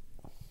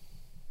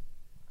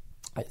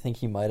 I think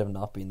he might have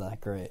not been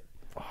that great.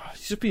 Oh,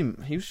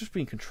 he was just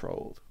being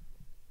controlled.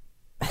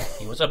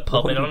 He was a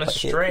puppet on a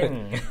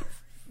string.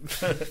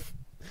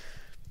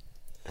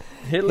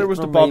 Hitler was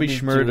the Bobby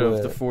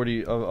Shmurda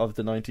of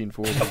the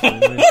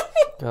 1940s.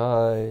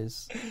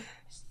 Guys.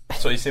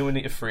 So you say we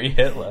need to free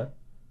Hitler?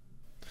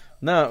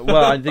 No,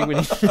 well, I think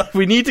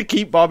we need to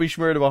keep Bobby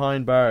Shmurda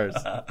behind bars.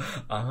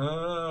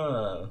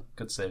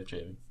 Good save,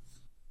 Jamie.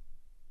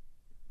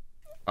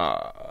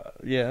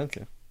 Yeah,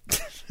 okay.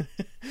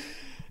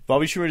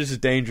 Bobby Shmurda's a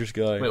dangerous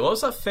guy. Wait, what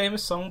was that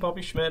famous song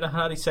Bobby Shmurda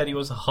had? He said he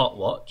was a hot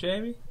what,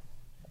 Jamie?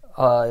 It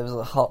was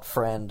a hot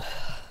friend.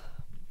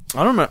 I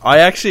don't remember. I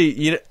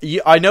actually,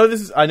 I know this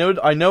is. I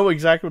know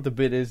exactly what the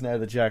bit is now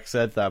that Jack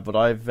said that, but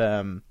I've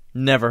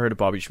never heard a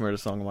Bobby Shmurda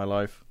song in my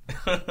life.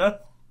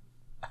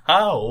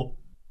 How?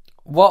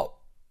 What?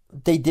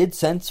 They did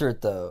censor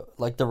it though.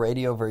 Like the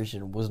radio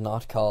version was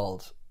not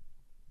called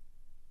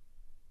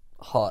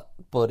Hot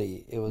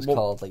Buddy. It was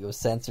called it was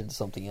censored to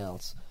something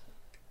else.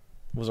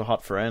 Was a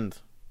hot friend.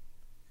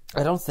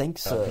 I don't think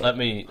so.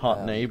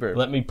 Hot neighbor.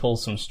 Let me pull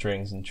some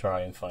strings and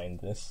try and find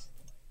this.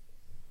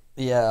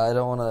 Yeah, I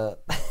don't want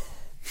to.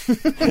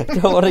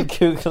 Don't want to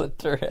Google it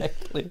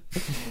directly.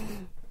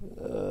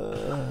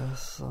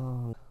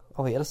 Song.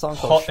 Oh, he had a song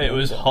called. It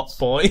was Hot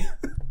Boy.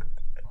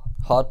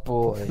 Hot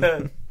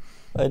Boy.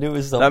 I knew it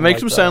was something that makes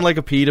like him sound like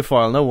a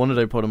paedophile. No wonder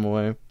they put him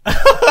away.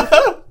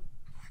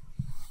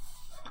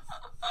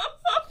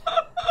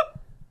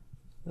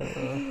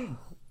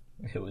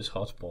 It was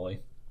Hot Boy.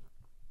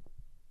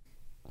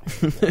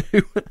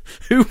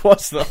 Who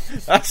was the?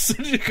 That's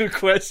such a good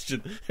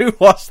question. Who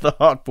was the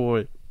hot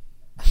boy?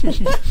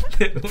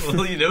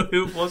 Well, you know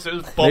who it was? It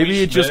was Bobby Maybe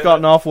you'd just Schmurda.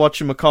 gotten off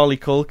watching Macaulay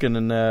Culkin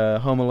and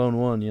Home Alone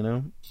 1, you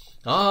know?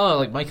 Oh,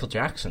 like Michael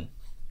Jackson.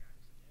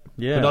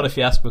 Yeah. But not if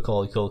you ask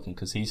Macaulay Culkin,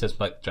 because he says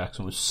Michael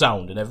Jackson was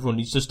sound and everyone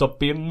needs to stop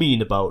being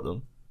mean about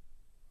him.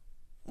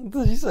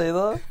 Did you say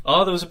that?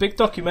 Oh, there was a big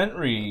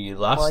documentary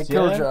last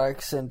year.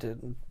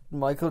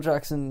 Michael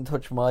Jackson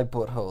touched my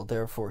butthole,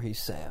 therefore he's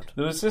sound.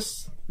 There was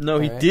this... No,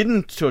 he Right.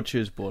 didn't touch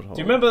his butthole.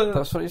 Do you remember...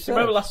 That's what he Do said. you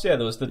remember last year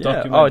there was the Yeah.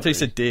 documentary? Oh, I thought you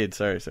said did.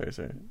 Sorry.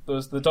 There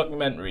was the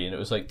documentary and it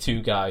was like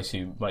two guys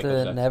who... Michael The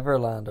Jackson...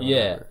 Neverland or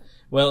Yeah. whatever.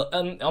 Well,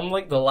 and on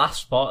like the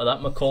last part of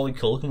that, Macaulay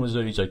Culkin was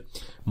there. He's like,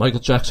 Michael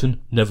Jackson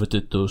never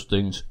did those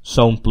things.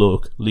 Sound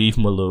bloke, leave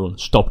him alone.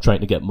 Stop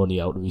trying to get money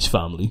out of his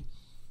family.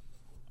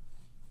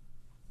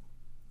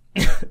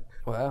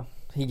 Wow.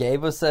 He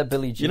gave us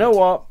Billie Jean. You know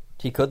what?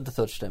 He couldn't have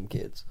touched them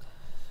kids.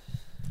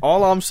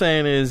 All I'm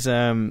saying is,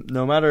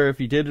 no matter if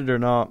he did it or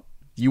not,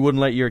 you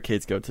wouldn't let your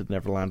kids go to the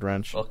Neverland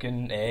Ranch.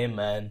 Fucking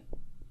amen.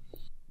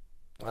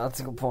 That's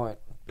a good point.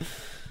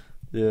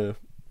 Yeah.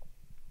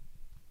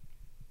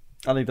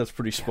 I think that's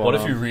pretty spot What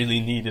on. if you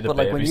really needed a But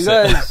like when you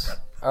babysitter? guys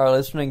are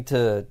listening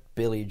to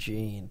Billie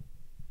Jean,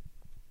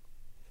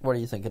 what are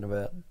you thinking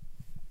about?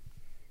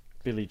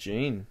 Billie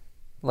Jean.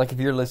 Like if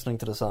you're listening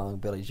to the song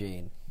Billie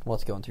Jean,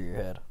 what's going through your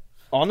head?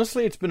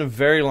 Honestly, it's been a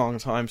very long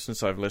time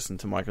since I've listened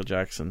to Michael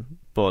Jackson,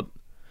 but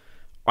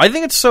I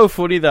think it's so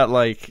funny that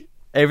like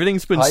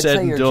everything's been I'd said say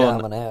and you're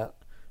done, jamming out.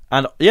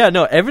 and yeah,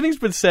 no, everything's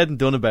been said and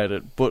done about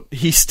it, but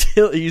he's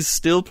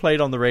still played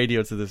on the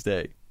radio to this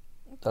day.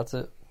 That's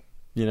it.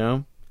 You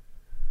know,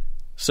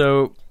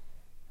 so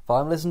If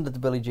I'm listening to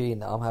Billie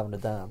Jean, I'm having a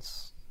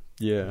dance.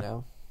 yeah, You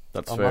know,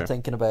 that's I'm fair. not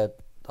thinking about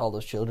all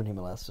those children he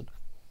molested.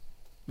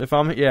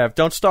 If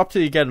Don't Stop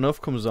Till You Get Enough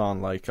comes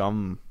on, like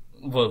I'm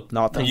Well,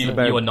 not thinking you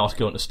about. are not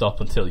going to stop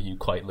until you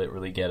quite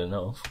literally get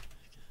enough.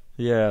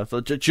 Yeah, so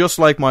just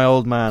like my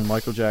old man,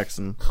 Michael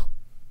Jackson.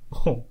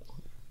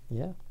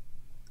 Yeah.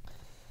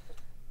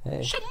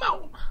 Hey.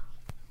 Shimon!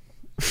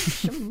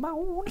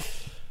 Shimon.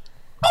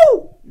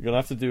 You're gonna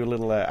have to do a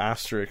little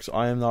asterisk.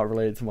 I am not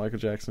related to Michael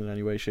Jackson in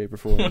any way, shape, or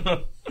form.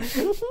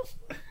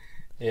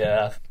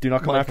 Yeah. Do not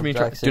come Michael after me.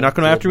 Jackson Do not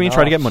come after did me and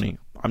try to not. get money.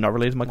 I'm not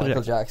related to Michael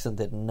Michael Jackson. Jackson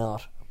did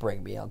not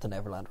bring me onto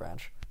Neverland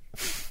Ranch.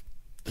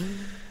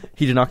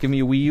 He did not give me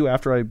a Wii U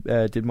after I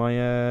did my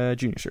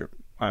junior cert.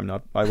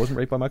 I wasn't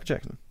raped by Michael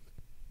Jackson.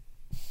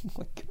 Oh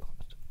my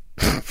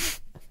god.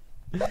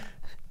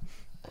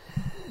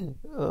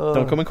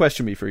 Don't come and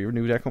question me for your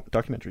new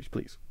documentaries,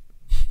 please.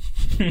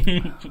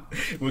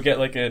 We'll get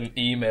like an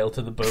email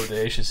to the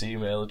bodacious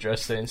email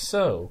address saying,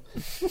 so,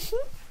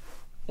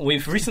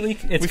 we've recently...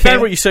 We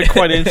found what you said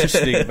quite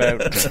interesting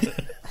about...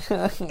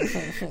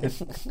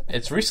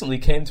 It's recently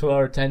came to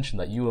our attention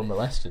that you were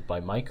molested by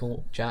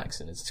Michael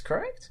Jackson. Is this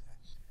correct?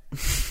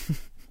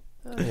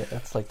 Yeah,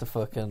 it's like the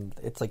fucking...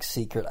 It's like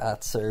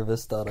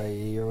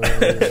secret@service.ie or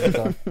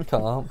whatever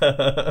 .com.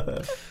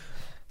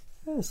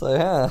 It's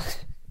like,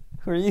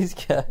 who are these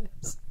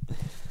guys?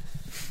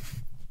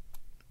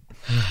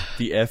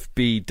 the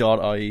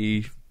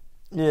FB.ie.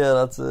 Yeah,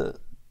 that's it.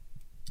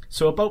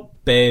 So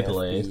about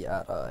Beyblade.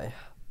 FBI.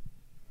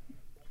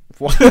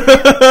 What?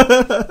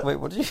 Wait,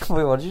 what did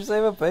you say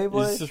about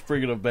Beyblade? He's just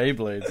bringing up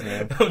Beyblades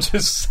now. I'm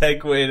just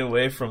segueing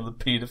away from the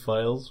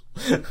pedophiles.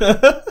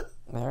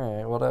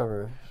 Alright,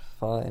 whatever.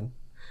 Fine.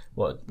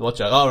 What?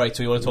 Watch out. Alright,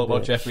 so you want to talk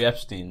about Jeffrey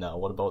Epstein now?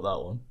 What about that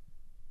one?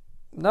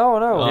 No.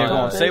 Yeah, Go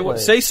on, Beyblade.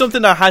 say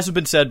something that hasn't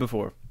been said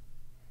before.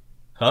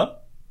 Huh?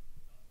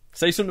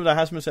 Say something that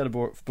hasn't been said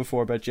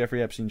before about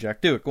Jeffrey Epstein,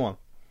 Jack. Do it, go on.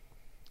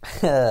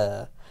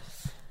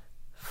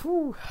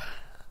 Whew.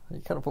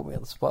 You kind of put me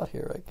on the spot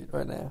here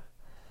right now.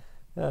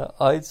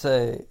 I'd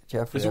say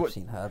Jeffrey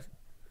Epstein had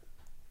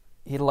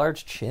a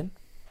large chin.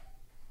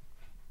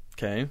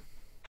 Okay.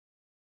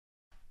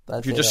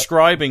 I'd You're say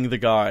describing the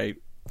guy.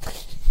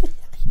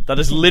 That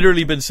has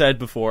literally been said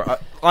before.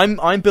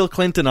 I'm Bill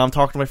Clinton. I'm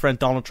talking to my friend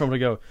Donald Trump. And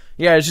I go,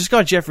 yeah, it's just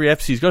got Jeffrey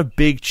Epstein. He's got a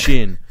big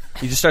chin.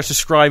 He just starts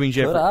describing that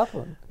Jeffrey. could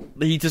happen.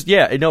 He just,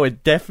 yeah, no,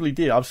 it definitely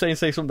did. I'm saying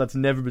something that's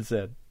never been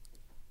said.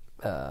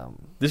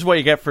 This is what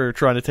you get for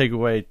trying to take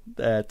away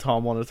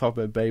Tom wanting to talk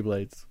about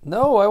Beyblades.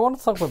 No, I want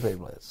to talk about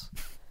Beyblades.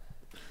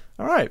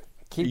 All right,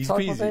 Keep easy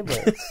talking peasy. about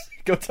Beyblades.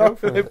 Go talk Go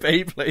for about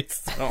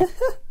Beyblades.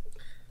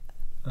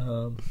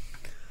 Tom.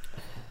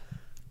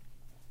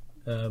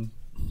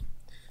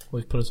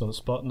 We've put us on the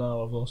spot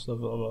now. I've lost. I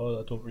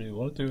don't really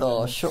want to do.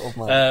 Oh, it shut up,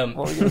 man.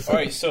 What were you gonna say?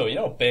 Alright, so you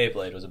know,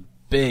 Beyblade was a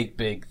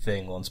big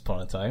thing once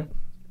upon a time.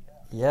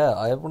 Yeah,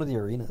 I had one of the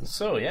arenas.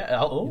 So yeah,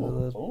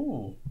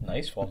 oh,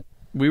 nice one.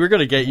 We were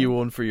gonna get you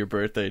one for your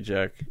birthday,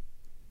 Jack,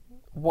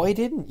 Why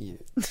didn't you?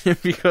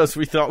 because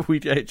we thought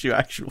we'd get you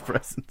actual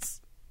presents.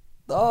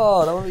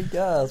 Oh, that would be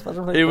gas.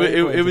 Imagine playing It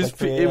Beyblades was at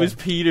 3 it was a.m.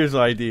 Peter's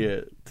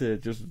idea to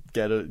just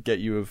get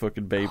you a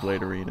fucking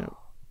Beyblade arena.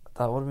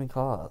 That would have been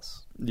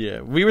class.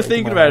 Yeah, we were Breaking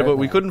thinking my about it, heart but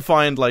we now. couldn't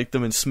find like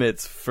them in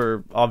Smiths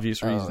for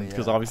obvious Oh, reasons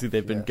because yeah. obviously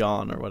they've been Yeah.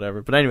 gone or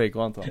whatever. But anyway, go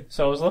on, Tom.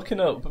 So I was looking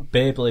up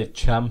Beyblade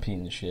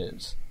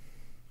Championships,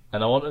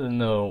 and I wanted to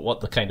know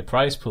what the kind of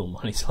prize pool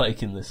money's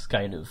like in this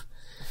kind of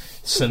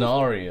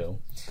scenario,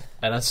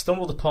 and I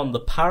stumbled upon the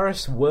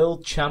Paris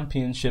World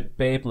Championship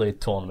Beyblade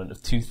Tournament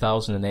of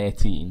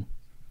 2018.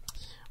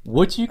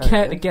 Would you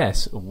care to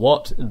guess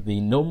what the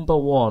number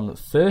one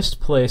first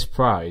place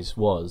prize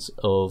was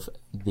of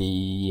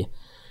the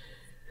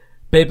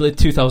Beyblade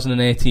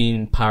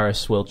 2018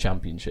 Paris World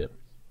Championship?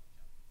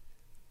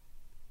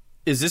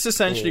 Is this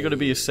essentially going to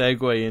be a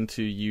segue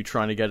into you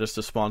trying to get us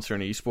to sponsor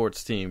an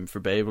esports team for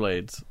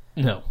Beyblades?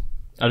 No.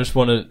 I just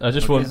want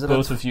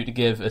both of you to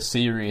give a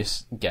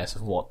serious guess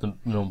of what the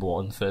number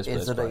one first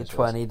place prize was. Is it a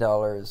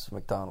 $20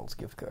 McDonald's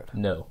gift card?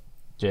 No.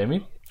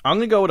 Jamie? I'm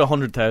going to go with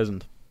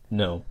 100,000.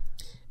 No.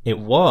 It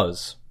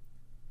was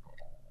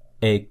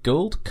a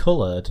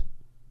gold-coloured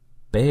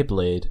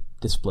Beyblade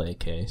display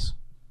case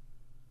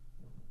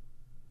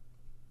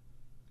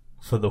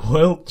for the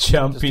World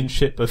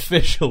Championship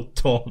official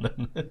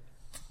tournament.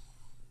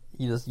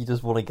 You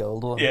just want a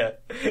gold one? Yeah.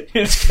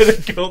 You just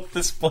get a gold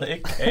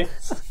display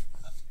case.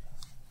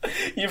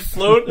 You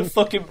flown to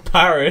fucking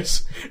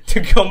Paris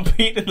to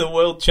compete in the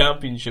World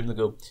Championship and they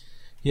go,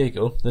 here you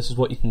go, this is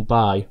what you can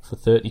buy for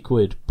 30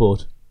 quid,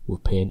 but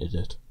we've painted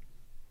it.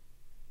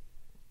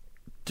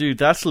 Dude,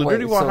 that's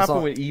literally what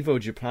happened with Evo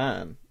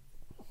Japan.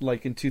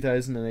 Like in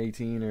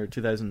 2018 or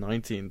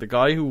 2019. The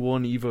guy who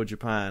won Evo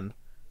Japan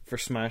for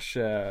Smash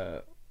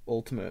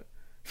Ultimate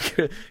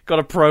got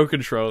a Pro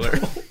controller.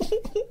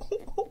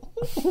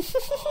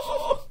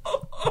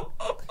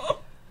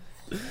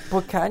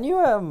 But can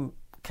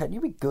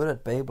you be good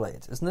at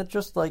Beyblades? Isn't it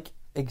just like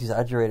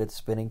exaggerated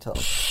spinning top?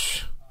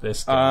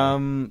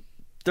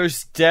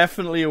 There's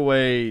definitely a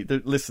way.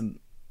 Listen,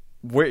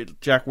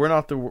 Jack, we're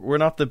not the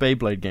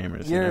Beyblade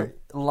gamers. You're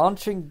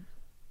launching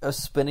a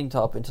spinning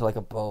top into like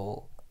a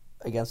bowl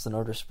against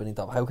another spinning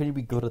top. How can you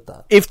be good at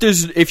that?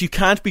 If you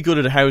can't be good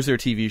at it, how's there a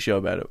TV show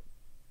about it?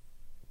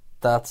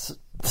 That's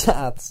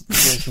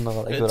just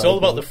not a good It's all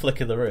idea. about the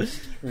flick of the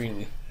wrist,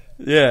 really.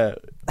 Yeah.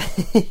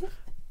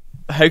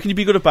 How can you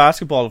be good at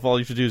basketball if all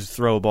you have to do is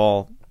throw a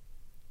ball?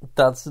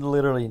 That's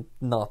literally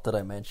not the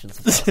dimensions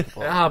of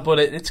basketball. But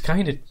it's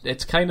kind of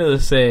the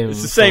same.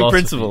 It's the same philosophy.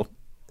 principle.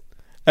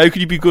 How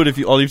can you be good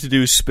if all you have to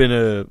do is spin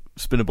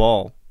a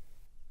ball?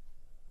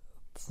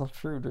 It's not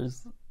true.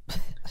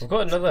 We've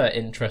got another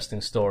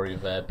interesting story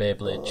of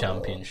Beyblade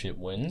Championship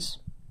wins.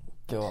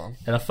 Go on.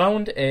 And I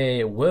found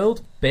a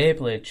World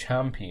Beyblade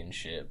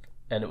Championship,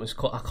 and it was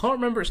called, I can't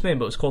remember its name,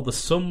 but it was called the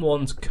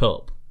Someone's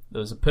Cup. There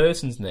was a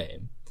person's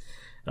name.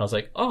 And I was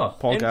like, oh,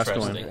 Paul interesting.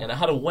 Gascoigne. And I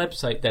had a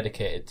website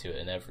dedicated to it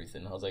and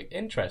everything. I was like,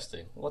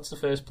 interesting. What's the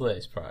first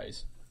place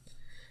prize?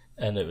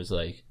 And it was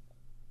like,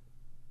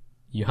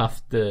 you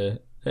have to...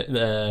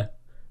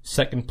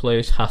 second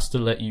place has to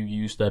let you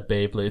use their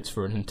Beyblades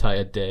for an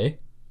entire day.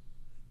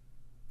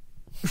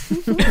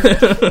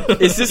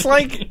 Is this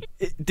like...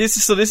 This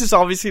is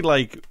obviously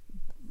like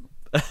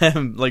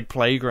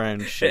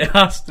playground shit. It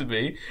has to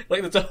be.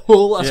 Like, there's a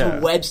whole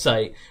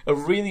website, a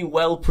really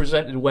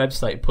well-presented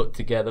website put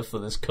together for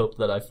this cup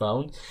that I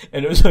found,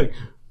 and it was like,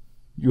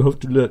 you have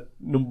to let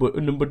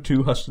number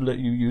two has to let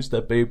you use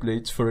their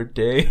Beyblades for a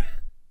day.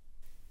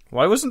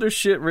 Why wasn't there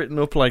shit written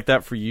up like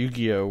that for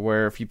Yu-Gi-Oh,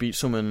 where if you beat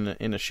someone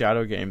in a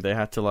shadow game, they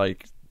had to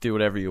like do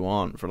whatever you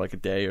want for like a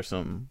day or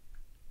something?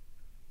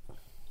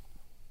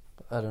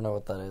 I don't know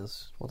what that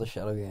is. What a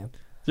shadow game?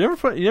 You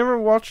ever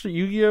watched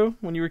Yu-Gi-Oh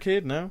when you were a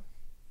kid? No.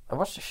 I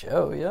watched the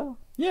show, yeah.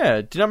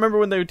 Yeah, do you not remember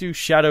when they would do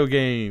shadow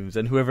games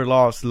and whoever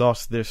lost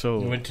their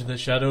soul? You went to the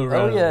shadow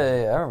realm. Oh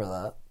yeah, I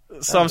remember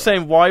that. So I'm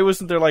saying, why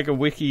wasn't there like a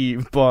wiki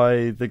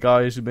by the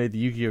guys who made the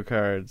Yu-Gi-Oh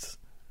cards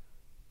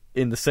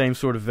in the same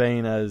sort of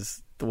vein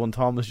as the one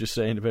Tom was just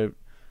saying about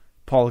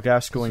Paul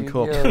Gascoigne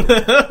Cup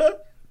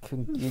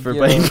for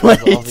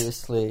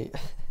Beyblade?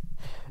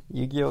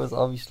 Yu-Gi-Oh is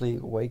obviously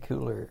way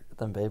cooler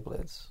than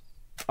Beyblades.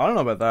 I don't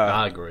know about that.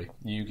 I agree.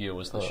 Yu-Gi-Oh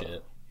was the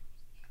shit.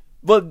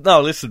 But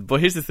no, listen. But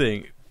here's the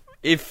thing: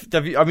 I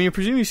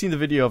presume you've seen the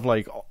video of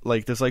like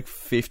there's like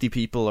 50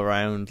 people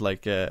around,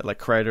 like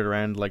crowded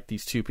around like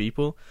these two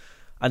people,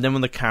 and then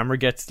when the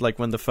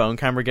phone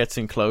camera gets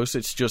in close,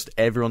 it's just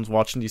everyone's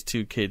watching these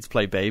two kids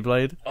play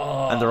Beyblade,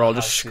 and they're all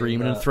just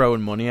screaming and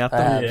throwing money at them.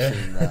 I have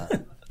seen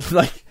that.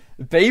 Like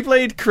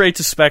Beyblade creates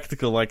a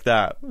spectacle like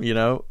that, you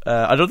know.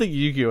 I don't think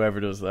Yu-Gi-Oh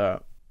ever does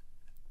that.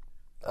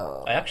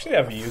 I actually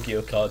have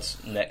Yu-Gi-Oh cards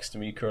next to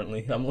me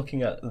currently. I'm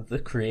looking at The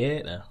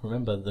Creator.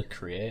 Remember The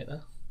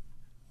Creator?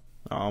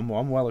 Oh, I'm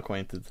well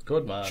acquainted.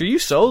 Good man. Sure, you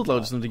sold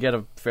loads of them to get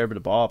a fair bit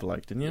of bob,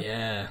 like, didn't you?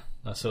 Yeah,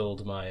 I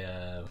sold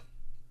my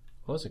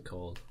what was it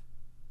called?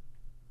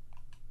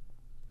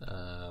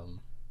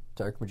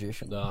 Dark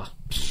Magician.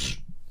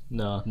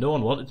 No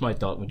one wanted my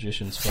Dark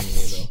Magicians.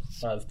 Funnily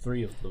though, I have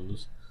 3 of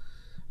those.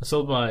 I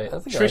sold my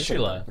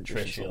Trishula.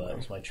 Trishula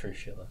was my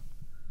Trishula.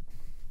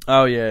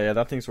 Oh yeah,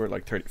 that thing's worth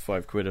like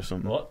 35 quid or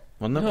something. What?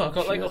 Wasn't it? No, I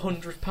got like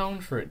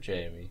 £100 for it,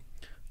 Jamie.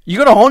 You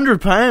got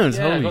 £100?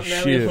 Yeah, I Holy got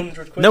nearly shit!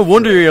 100 quid No for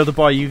wonder it. you're able to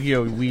buy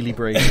Yu-Gi-Oh wheelie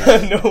breaker.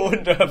 No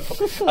wonder.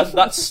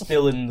 That's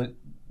still in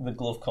the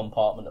glove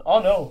compartment. Oh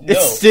no,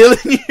 It's still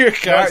in your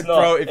car, it's not.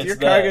 bro. If It's your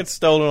there. car gets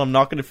stolen, I'm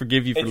not going to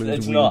forgive you for losing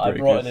It's wheel not. I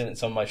breakers. brought it in.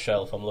 It's on my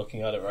shelf. I'm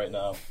looking at it right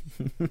now.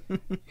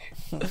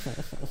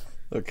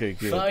 Okay,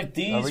 good.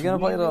 5Ds. Are we gonna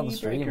play it on the wheel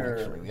stream? breaker.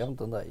 Actually, we haven't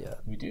done that yet.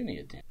 We do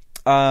need to.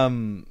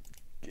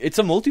 It's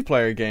a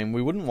multiplayer game.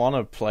 We wouldn't want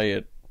to play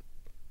it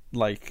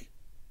like.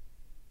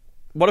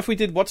 What if we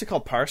did? What's it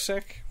called?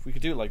 Parsec. We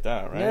could do it like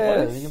that, right?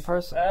 Yeah, we can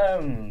parse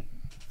it.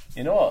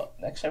 You know what?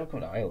 Next time we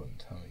come to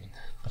Ireland, I mean,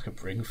 I could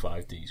bring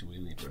 5Ds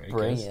wheelie breakers.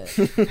 Bring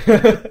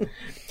it.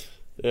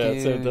 Yeah,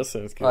 Dude. that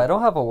sounds good. I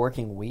don't have a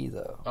working Wii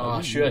though.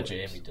 Oh, sure,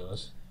 Jamie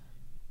does.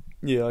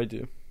 Yeah, I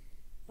do.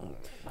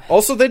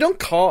 Also, they don't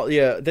cost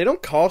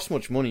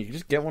much money. You can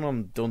just get one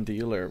on Done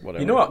Deal or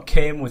whatever. You know what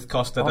came with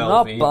Costa I'm del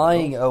not Vivo?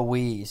 buying a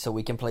Wii so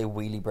we can play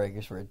wheelie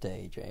breakers for a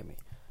day, Jamie.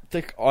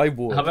 I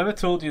would. Have I ever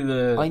told you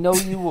the? I know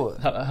you would.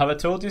 Have I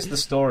told you the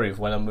story of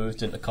when I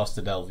moved into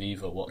Costa del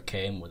Vivo? What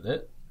came with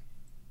it?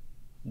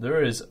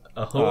 There is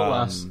a whole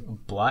ass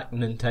black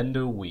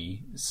Nintendo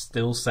Wii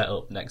still set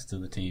up next to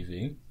the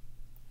TV.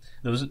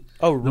 There was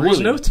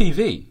no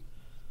TV,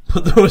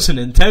 but there was a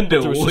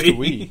Nintendo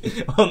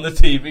Wii on the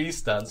TV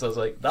stand. So I was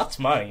like, "That's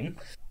mine."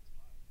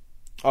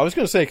 I was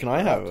going to say, can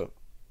I have it?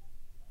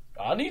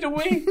 I need a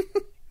Wii.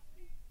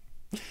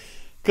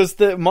 Because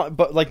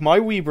my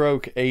Wii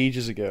broke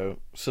ages ago.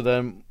 So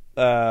then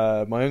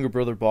my younger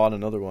brother bought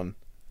another one.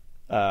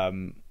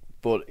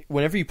 But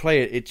whenever you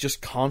play it, it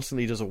just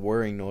constantly does a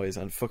whirring noise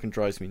and fucking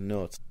drives me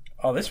nuts.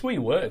 Oh, this Wii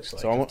works.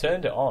 Like, So I've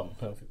turned it on.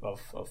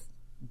 I've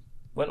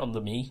went on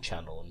the Me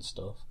channel and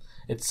stuff.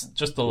 It's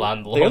just the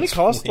landlord. They only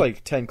cost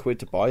like £10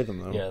 to buy them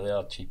though. Yeah, they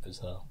are cheap as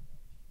hell.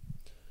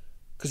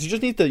 Because you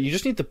just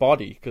need the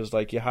body. Because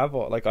like I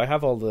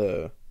have all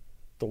the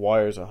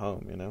wires at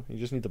home. You know, you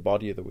just need the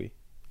body of the Wii.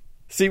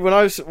 See, when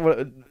I was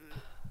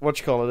what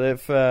you call it?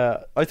 If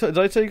did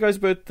I tell you guys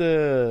about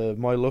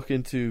my look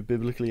into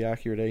biblically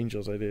accurate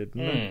angels? I did.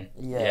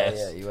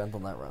 Yeah, you went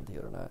on that rant the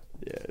other night.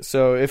 Yeah.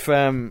 So if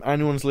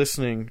anyone's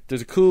listening,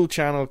 there's a cool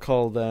channel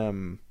called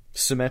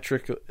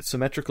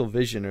Symmetrical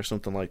Vision or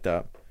something like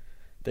that.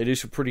 They do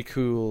some pretty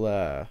cool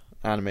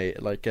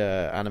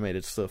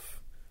animated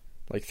stuff,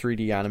 like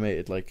 3D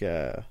animated, like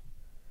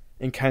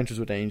encounters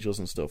with angels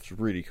and stuff. It's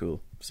really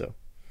cool. So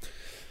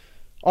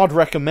I'd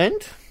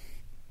recommend.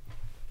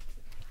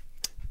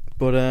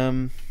 But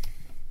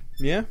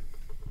yeah.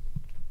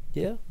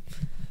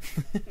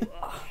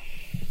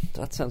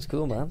 That sounds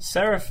cool, man.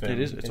 Seraphim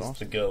It's is awesome.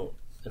 the goat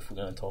if we're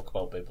going to talk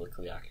about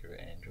biblically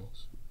accurate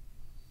angels.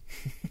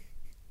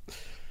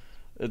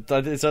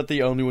 Is that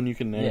the only one you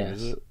can name?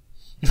 Yes. Is it?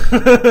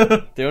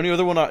 The only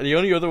other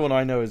one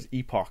I know is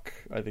Epoch.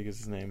 I think is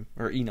his name,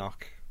 or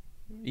Enoch.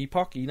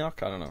 Enoch.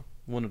 I don't know.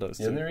 One of those.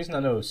 The only reason I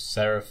know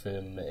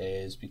Seraphim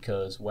is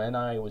because when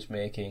I was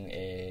making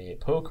a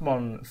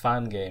Pokemon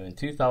fan game in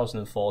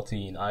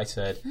 2014, I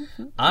said,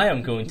 I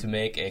am going to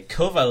make a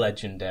cover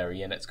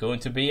legendary and it's going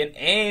to be an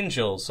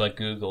angel. So I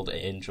googled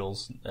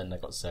angels and I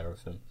got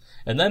Seraphim.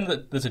 And then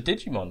there's a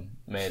Digimon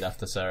made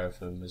after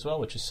Seraphim as well,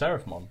 which is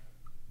Seraphimon.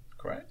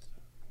 Correct?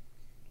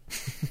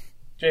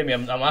 Jamie,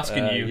 I'm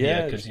asking you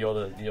here because you're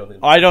the.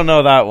 I don't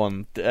know that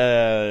one.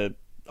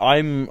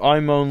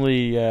 I'm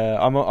only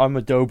I'm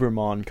a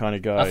Doberman kind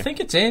of guy. I think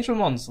it's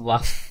Angelmon's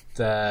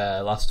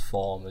last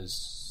form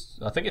is.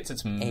 I think it's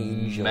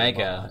Angelmon.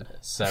 Mega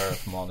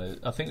Seraphimon.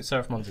 I think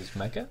Seraphimon's is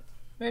Mega,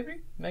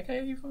 maybe Mega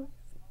 84.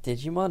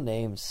 Digimon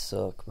names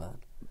suck, man.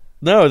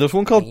 No, there's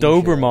one called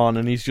Angel. Doberman,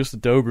 and he's just a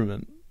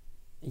Doberman.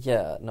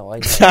 Yeah, no, I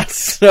know. That's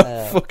so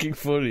fucking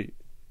funny.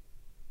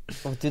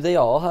 Oh, do they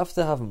all have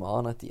to have him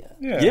on at the end?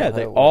 Yeah,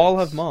 they all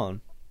have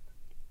Mon.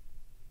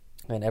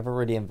 I never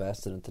really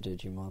invested into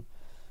Digimon.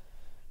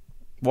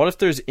 What if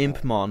there's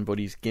Impmon, but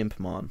he's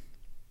Gimpmon?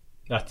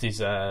 That is,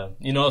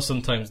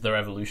 sometimes their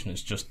evolution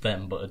is just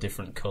them, but a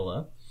different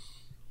colour.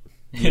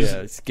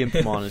 Yeah, it's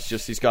Gimpmon. It's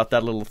just he's got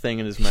that little thing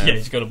in his mouth. Yeah,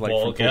 he's got a like ball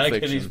from Pulp gag in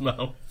Fiction. his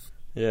mouth.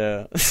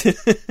 Yeah.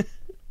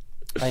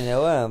 I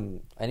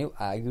knew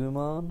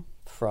Agumon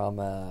from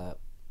the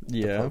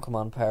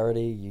Pokemon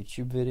parody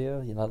YouTube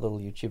video. You know that little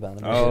YouTube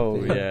anime. Oh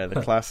video? yeah,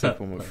 the classic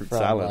one with fruit From,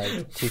 salad.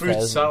 like,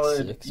 Fruit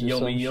salad, 2006 or yummy,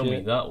 some yummy.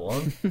 shit. That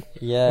one.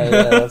 Yeah,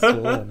 that's the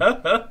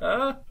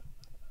one.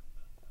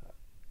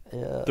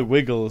 Yeah. The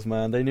Wiggles,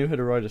 man, they knew how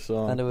to write a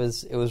song. And it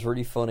was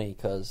really funny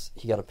because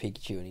he got a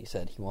Pikachu and he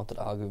said he wanted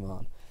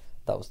Agumon.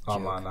 That was the Oh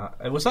joke.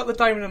 man, was that the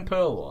Diamond and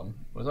Pearl one?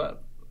 Was that?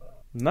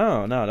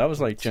 No, that was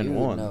like Gen Dude,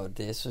 1. No,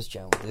 this was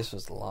Gen 1. This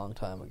was a long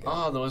time ago.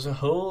 Oh, there was a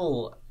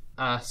whole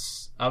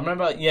ass. I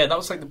remember. Yeah, that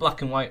was like the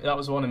black and white. That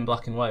was the one in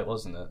black and white,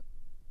 wasn't it?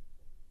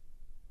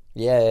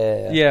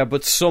 Yeah. Yeah,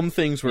 but some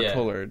things were Yeah.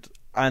 coloured,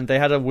 and they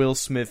had a Will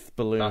Smith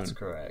balloon. That's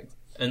correct.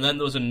 And then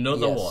there was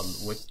another Yes.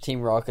 one with.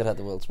 Team Rocket had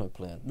the Will Smith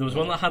plane. There was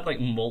one that had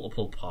like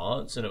multiple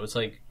parts, and it was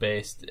like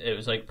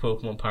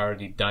Pokemon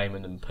parody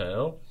Diamond and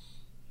Pearl,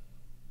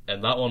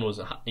 and that one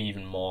was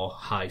even more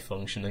high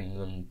functioning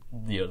than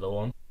the other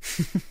one.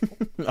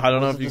 I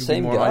don't know Was if it you the can be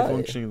same more guy? high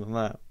functioning than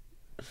that.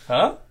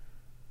 Huh?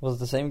 Was it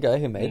the same guy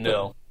who made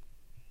No.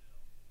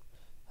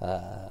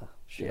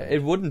 Sure. Yeah,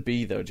 it wouldn't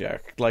be though,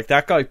 Jack. Like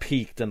that guy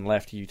peaked and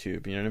left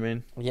YouTube. You know what I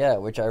mean? Yeah,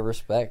 which I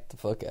respect the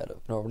fuck out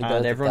of. Nobody does.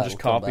 And everyone that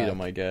just will come copied back.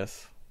 him, I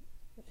guess.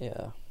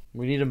 Yeah.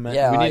 We need him.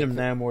 Yeah, we need him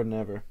now more than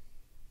ever.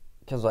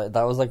 Because that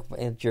was like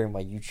during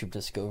my YouTube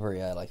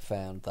discovery, I like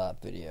found that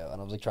video,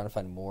 and I was like trying to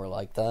find more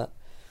like that.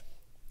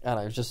 And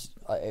I was just,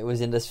 it was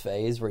in this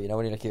phase where, you know,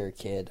 when you're a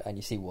kid and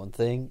you see one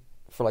thing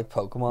for like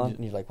Pokemon,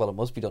 and you're like, well, it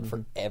must be done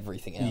for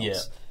everything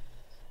else.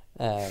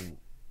 Yeah.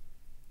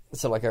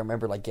 So like I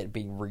remember like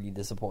being really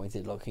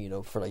disappointed looking it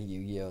up for like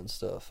Yu-Gi-Oh and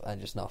stuff, and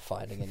just not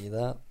finding any of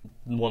that.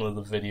 One of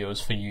the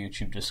videos for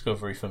YouTube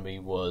discovery for me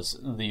was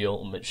the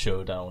Ultimate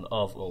Showdown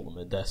of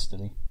Ultimate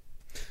Destiny.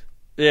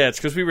 Yeah, it's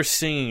because we were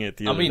singing it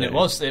the other day. It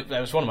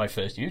was one of my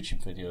first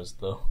YouTube videos,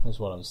 though, is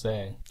what I'm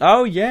saying.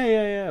 Oh,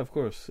 yeah, of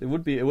course. It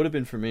would have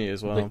been for me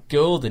as well. The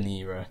golden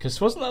era.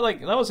 Because wasn't that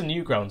that was a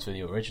Newgrounds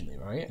video originally,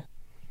 right?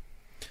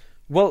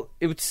 Well,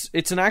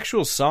 it's an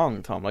actual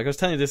song, Tom. Like I was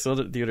telling you this the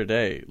other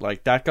day.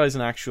 Like that guy's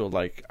an actual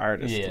like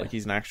artist. Yeah. Like he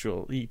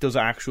does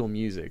actual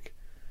music.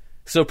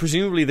 So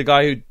presumably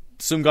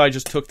some guy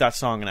just took that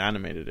song and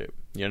animated it.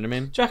 You know what I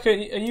mean? Jack, are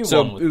you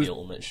one with the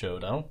Ultimate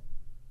Showdown?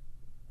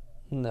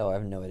 No, I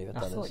have no idea what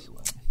that is. You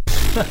were.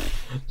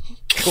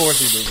 Of course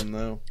he doesn't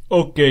know.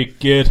 Okay,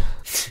 kid.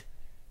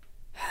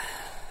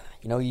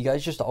 You know, you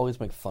guys just always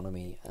make fun of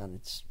me, and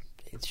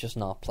it's just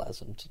not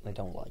pleasant. I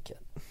don't like it.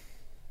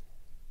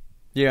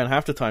 Yeah, and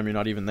half the time you're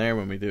not even there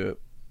when we do it.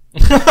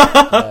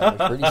 Yeah,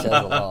 which really says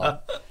a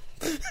lot.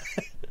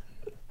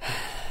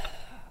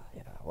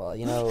 Yeah, well,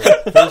 you know,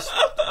 first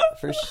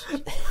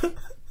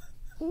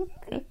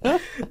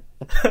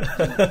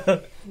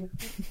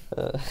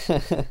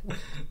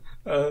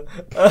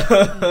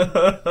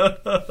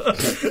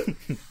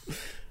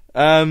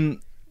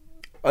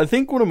I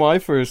think one of my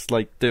first,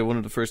 one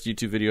of the first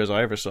YouTube videos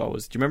I ever saw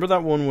was, do you remember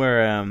that one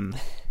where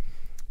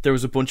there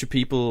was a bunch of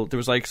people, there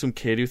was like some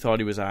kid who thought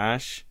he was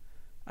Ash,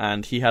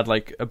 and he had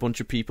like a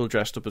bunch of people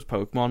dressed up as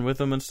Pokemon with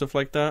him and stuff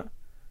like that?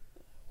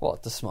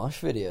 What, the Smosh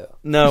video?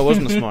 No, it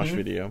wasn't a Smosh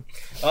video.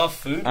 Oh,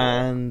 food.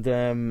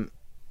 And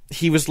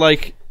he was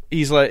like,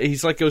 he's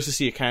like goes to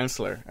see a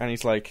counselor, and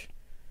he's like,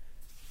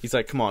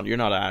 come on, you're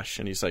not Ash,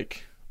 and he's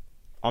like,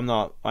 I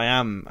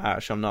am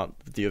Ash, I'm not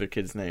the other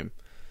kid's name.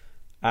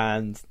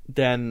 And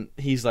then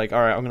he's like,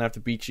 alright, I'm gonna have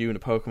to beat you in a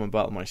Pokemon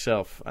battle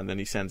myself. And then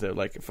he sends out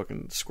like a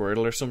fucking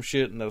Squirtle or some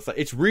shit, and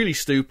it's really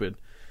stupid.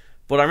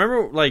 But I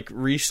remember like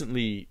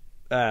recently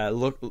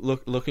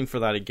looking for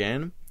that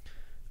again,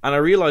 and I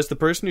realized the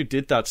person who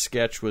did that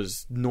sketch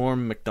was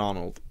Norm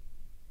Macdonald.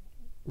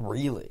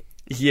 Really?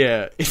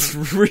 Yeah, it's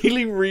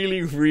really,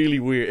 really, really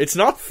weird. It's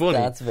not funny.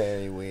 That's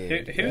very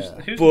weird. Who's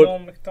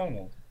Norm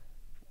Macdonald?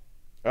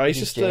 He's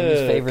just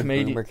Jamie's a favorite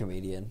comedian. boomer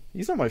comedian.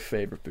 He's not my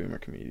favorite boomer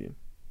comedian.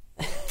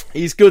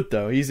 He's good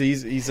though. He's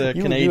a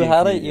Canadian.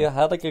 You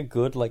had like a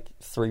good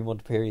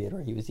 3-month period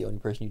where he was the only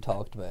person you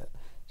talked about.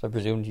 So I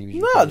presumed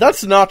you. No,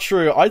 that's not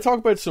true. I talk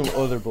about some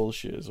other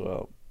bullshit as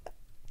well.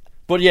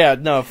 But yeah,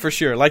 no, for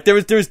sure. Like there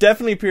was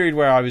definitely a period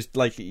where I was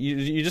like,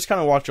 you just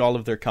kind of watch all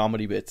of their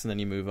comedy bits and then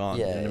you move on.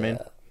 Yeah, you know what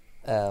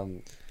I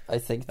mean? I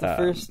think the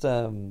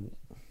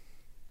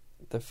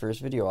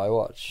first video I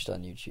watched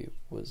on YouTube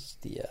was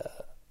the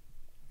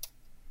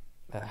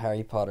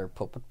Harry Potter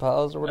Puppet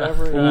Pals or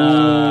whatever.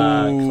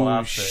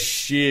 Classic.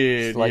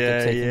 Shit. It's like yeah,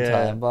 a ticking yeah.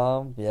 time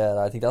bomb. Yeah,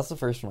 I think that's the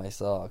first one I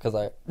saw.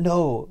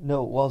 No,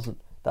 it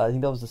wasn't. I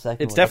think that was the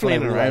second It's one. definitely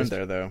in and around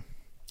there though.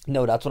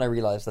 No, that's when I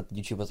realized that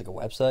YouTube was like a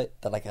website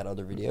that had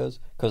other videos,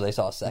 because I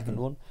saw a second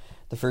one.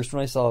 The first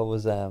one I saw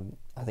was I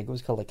think it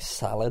was called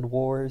Salad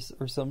Wars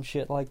or some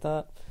shit like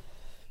that.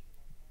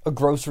 A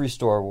Grocery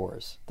Store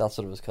Wars. That's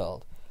what it was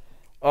called.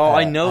 Oh,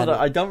 I know that.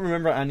 I don't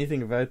remember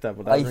anything about that,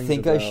 but that I rings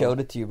think a I bell. showed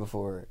it to you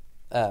before.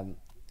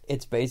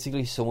 It's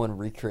basically someone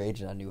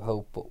recreating A New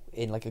Hope, but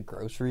in like a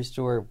grocery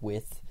store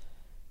with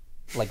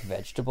like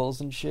vegetables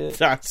and shit.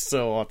 That's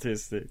so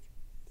autistic.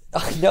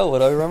 I know,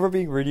 but I remember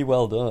being really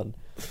well done.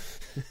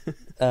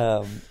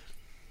 I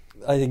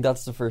think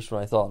that's the first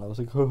one I thought, and I was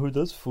like, oh,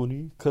 that's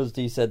funny, because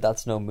he said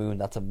that's no moon,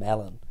 that's a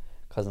melon,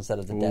 because instead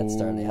of the Death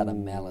Star they had a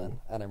melon,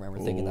 and I remember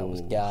thinking that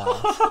was gas.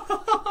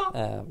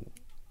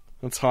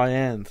 That's high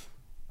end.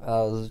 That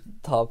was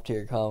top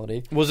tier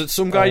comedy. Was it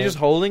some guy just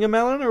holding a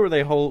melon, or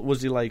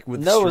was he like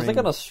with? No, string? it was like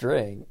on a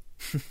string.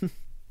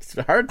 It's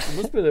hard. It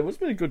must have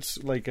been a good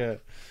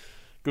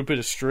good bit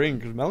of string,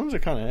 because melons are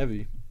kind of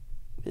heavy.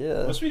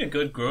 Yeah, It must have been a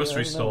good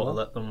grocery store to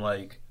let them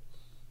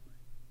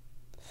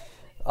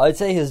I'd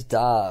say his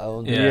dad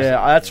owned it.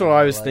 Yeah, that's what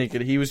I was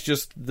thinking. He was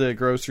just the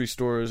grocery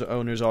store's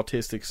owner's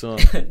autistic son.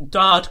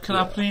 Dad, can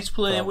I please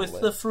play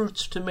with the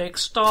fruits to make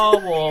Star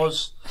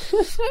Wars?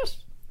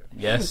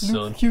 Yes,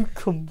 son.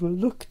 Cucumber,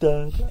 look,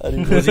 Dad.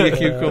 Was he a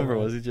cucumber?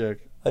 Was he, Jack?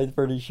 I'm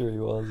pretty sure he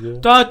was. Yeah.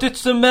 Dad,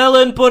 it's the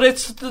melon, but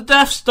it's the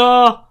Death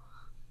Star.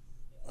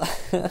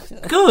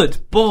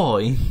 Good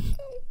boy.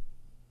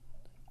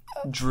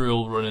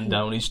 Drool running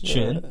down his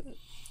chin.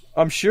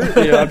 I'm sure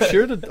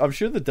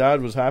the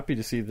dad was happy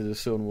to see that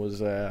his son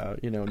was,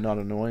 not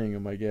annoying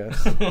him. I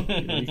guess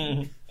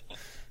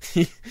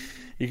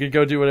he could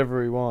go do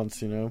whatever he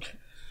wants,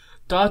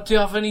 Dad, do you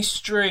have any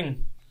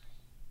string?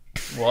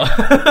 What?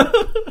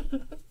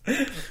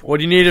 What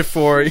do you need it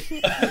for?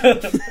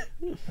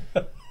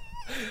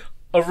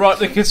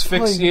 Erotic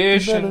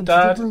asphyxiation,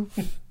 Dad.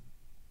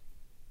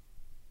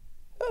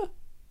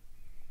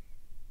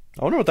 I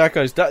wonder what that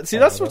guy's... See,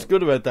 that's what's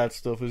good about that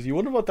stuff, is you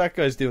wonder what that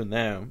guy's doing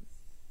now.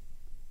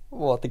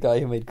 What, the guy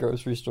who made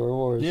Grocery Store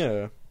Wars?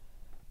 Yeah.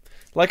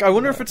 Like, I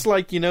wonder if it's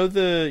like,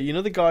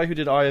 the guy who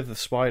did Eye of the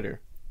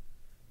Spider.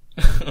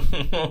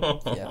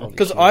 Yeah,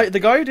 Because the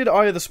guy who did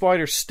Eye of the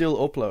Spider still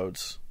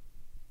uploads.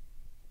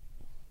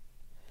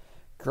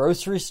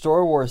 Grocery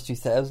Store Wars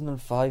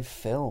 2005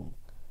 film.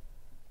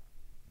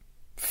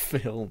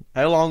 Film.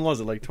 How long was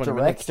it? Like 20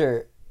 minutes?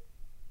 Director...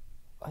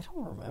 I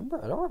don't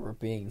remember it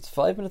being... It's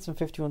 5 minutes and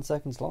 51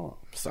 seconds long.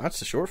 So that's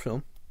a short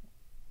film.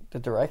 The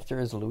director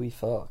is Louis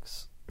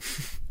Fox.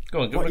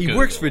 Go on, Well, he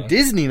works for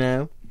Disney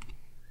now.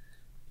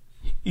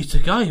 He's the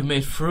guy who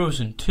made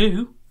Frozen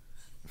 2.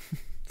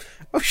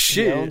 Oh, He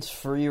shit. owns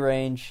Free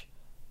Range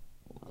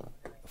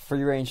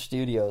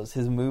Studios.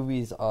 His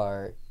movies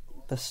are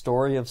The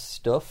Story of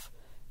Stuff,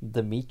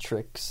 The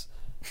Matrix,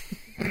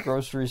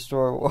 Grocery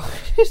Store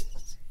Wars,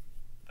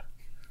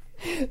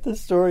 The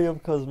Story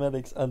of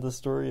Cosmetics, and The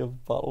Story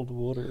of Bottled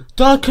Water.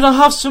 Dad, can I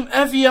have some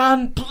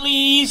Evian,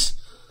 please?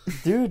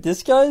 Dude,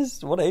 this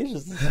guy's... What age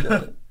is this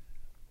guy?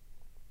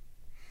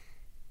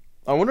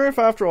 I wonder if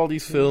after all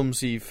these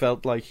films he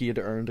felt like he had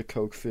earned a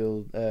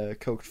coke-fueled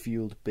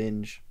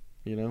binge,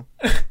 you know?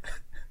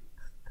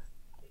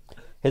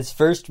 His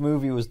first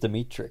movie was The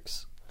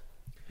Matrix.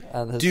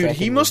 And his Dude,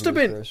 second he must have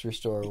movie been... was Grocery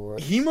Store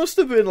Wars. He must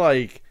have been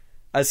like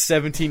a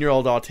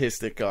 17-year-old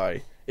autistic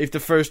guy if the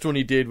first one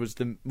he did was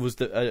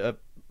a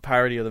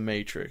parody of The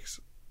Matrix.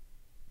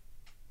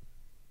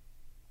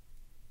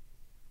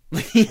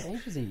 What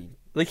age is he?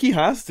 Like, he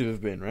has to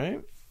have been, right?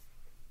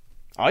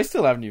 I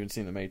still haven't even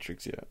seen The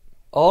Matrix yet.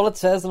 All it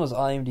says on his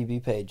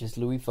IMDb page is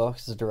Louis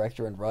Fox is a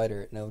director and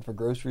writer known for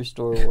Grocery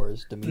Store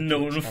Wars, The Matrix,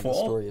 Known and for? The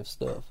Story of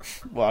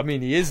Stuff. Well, I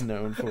mean, he is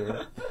known for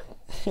it.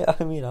 Yeah,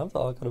 I mean, I'm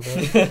talking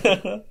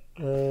about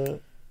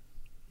it.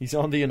 He's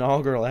on the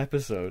inaugural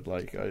episode.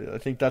 Like, I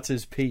think that's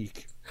his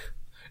peak.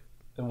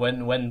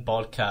 When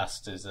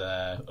podcast is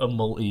a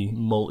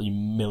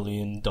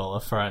multi-million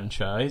dollar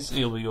franchise,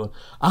 he'll be going,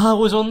 I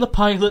was on the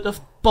pilot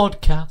of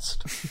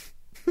podcast.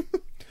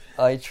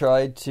 I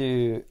tried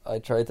to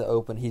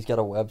open. He's got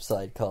a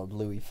website called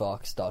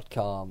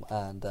louisfox.com,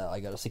 and I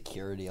got a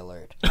security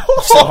alert.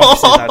 So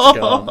obviously that's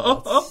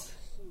gone.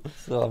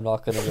 So I'm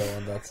not going to go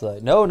on that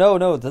site.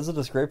 No. There's a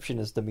description.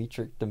 Is the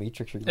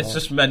Matrix Reborn. It's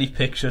just many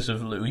pictures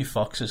of Louis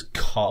Fox's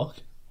cock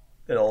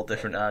at all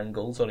different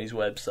angles on his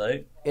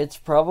website. It's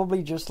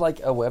probably just like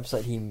a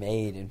website he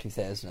made in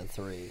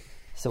 2003.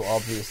 So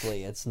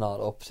obviously it's not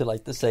up to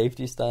like the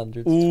safety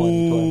standards of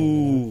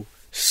 2020. Ooh.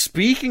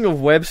 Speaking of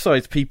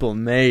websites people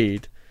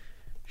made,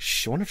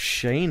 I wonder if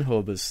Shane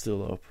Hub is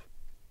still up.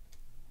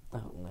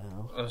 Oh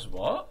no. As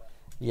what?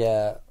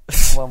 Yeah,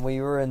 when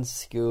we were in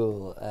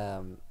school,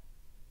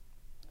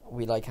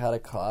 we like had a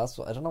class.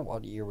 I don't know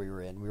what year we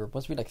were in. We were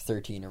must be like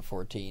 13 or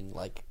 14,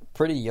 like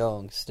pretty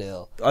young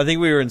still. I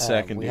think we were in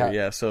second year, had,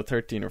 yeah, so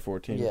 13 or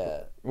 14.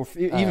 Yeah. Or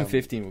even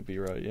 15 would be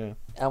right, yeah.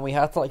 And we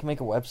had to like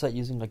make a website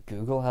using like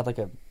Google had like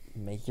a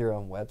make your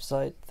own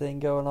website thing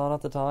going on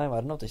at the time. I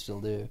don't know if they still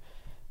do.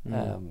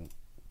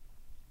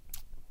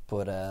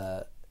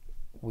 But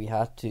we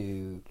had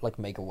to like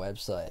make a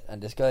website,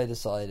 and this guy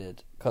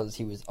decided, because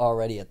he was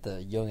already at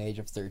the young age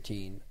of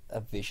 13 a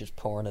vicious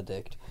porn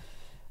addict,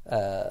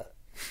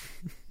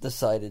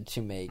 decided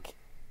to make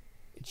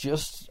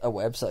just a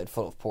website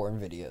full of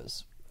porn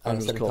videos. And it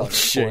was instead of called calling it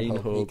Shane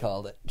Pornhub, he Hub.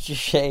 called it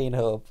Shane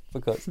Hub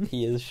because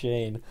he is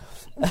Shane.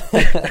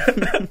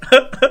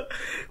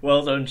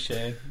 Well done,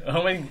 Shane.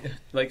 I mean,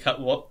 like,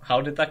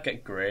 how did that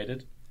get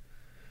graded?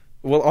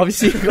 Well,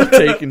 obviously it got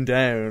taken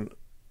down.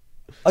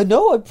 I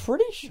know. I'm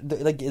pretty sure.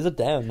 Like, is it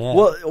down now?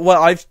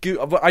 Well, I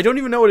don't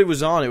even know what it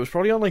was on. It was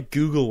probably on like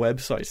Google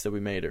websites that we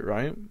made it,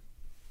 right?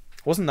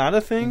 Wasn't that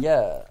a thing?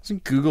 Yeah.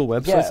 Wasn't Google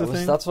websites Yeah, a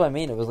thing? that's what I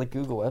mean. It was like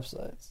Google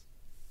websites.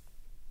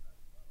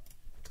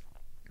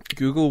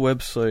 Google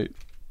website.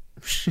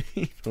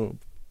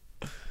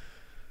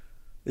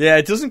 Yeah,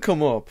 it doesn't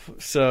come up,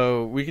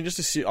 so we can just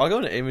assume. I'll go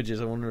into images.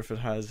 I wonder if it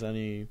has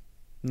any.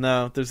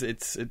 No,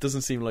 it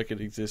doesn't seem like it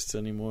exists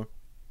anymore.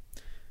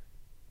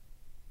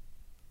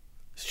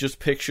 It's just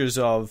pictures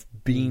of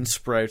bean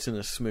sprouts in a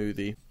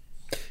smoothie.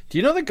 Do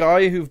you know the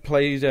guy who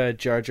played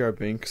Jar Jar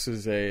Binks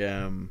as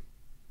a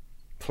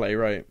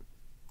playwright?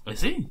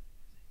 Is he?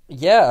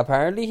 Yeah,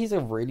 apparently he's a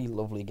really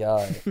lovely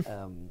guy.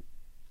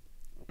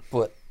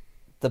 But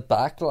the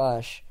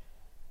backlash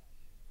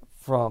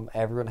from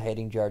everyone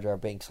hating Jar Jar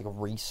Binks like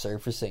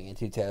resurfacing in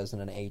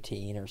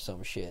 2018 or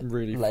some shit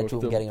Really led to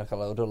fucked him up. getting like a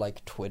load of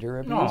like Twitter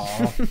abuse,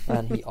 Aw.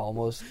 and he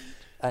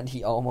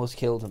almost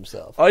killed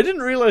himself. I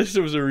didn't realize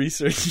there was a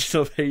research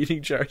of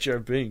hating Jar Jar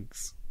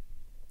Binks.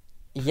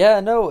 Yeah,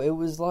 no, it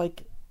was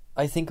like,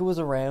 I think it was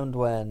around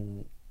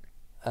when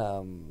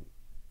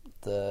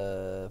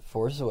the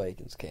Force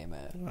Awakens came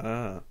out.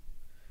 Ah.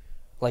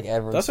 like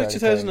everyone That's like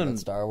started caring about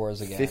Star Wars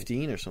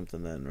 2015 again. or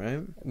something then,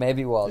 right?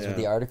 Maybe it was, Yeah. but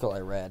the article I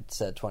read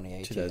said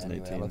 2018. 2018.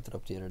 Anyway, I looked it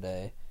up the other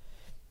day.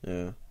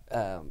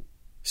 Yeah.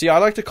 See, I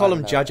like to call I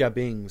him don't know. Jaja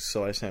Bings,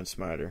 so I sound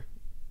smarter.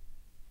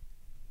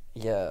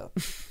 Yeah.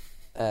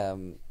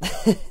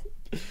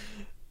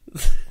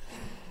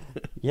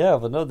 Yeah,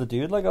 but no, the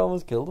dude like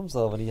almost killed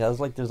himself, and he has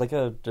like there's like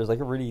a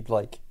really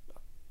like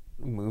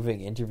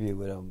moving interview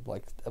with him,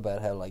 like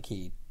about how like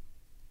he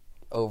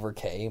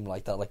overcame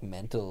like that like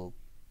mental,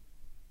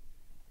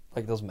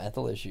 like those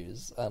mental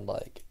issues, and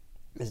like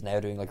is now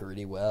doing like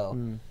really well,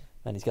 and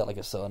he's got like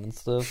a son and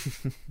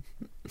stuff.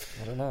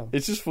 I don't know.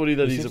 It's just funny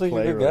that He he's a seems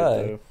like a good playwright,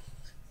 guy. though.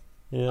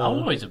 Yeah. I was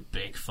always a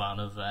big fan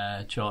of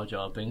Jar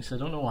Jar Binks. I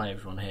don't know why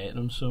everyone hated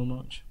him so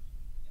much.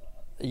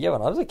 Yeah,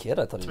 when I was a kid,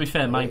 I thought. To be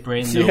fair, my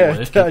brain Yeah, never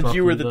worked and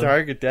you were the properly,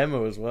 target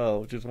demo as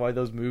well, which is why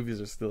those movies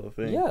are still a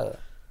thing. Yeah.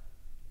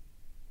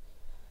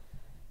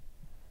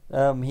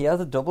 He had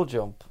a double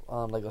jump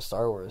on like a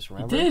Star Wars. though.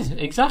 Remember? He did,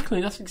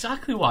 exactly. That's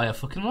exactly why I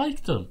fucking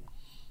liked him.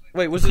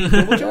 Wait, was it a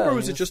double jump Yeah, or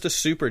was he it was- just a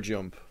super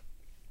jump?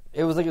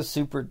 It was like a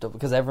super double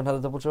because everyone had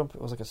a double jump.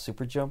 It was like a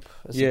super jump.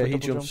 A Yeah, super he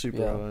double jumped jump. super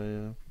Yeah. high,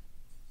 yeah.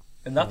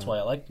 And that's why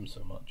I liked him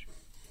so much.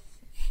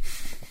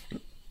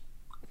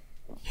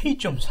 He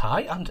jumps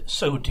high, and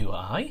so do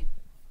I.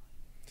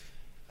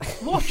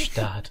 Watch,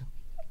 Dad.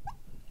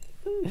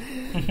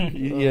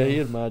 Yeah, he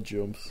had mad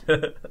jumps.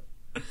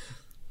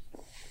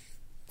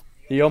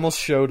 He almost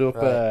showed up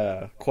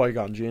Right.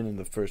 Qui-Gon Jinn in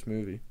the first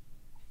movie.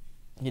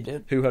 He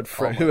did. Who had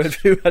Almost.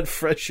 who had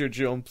fresher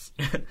jumps.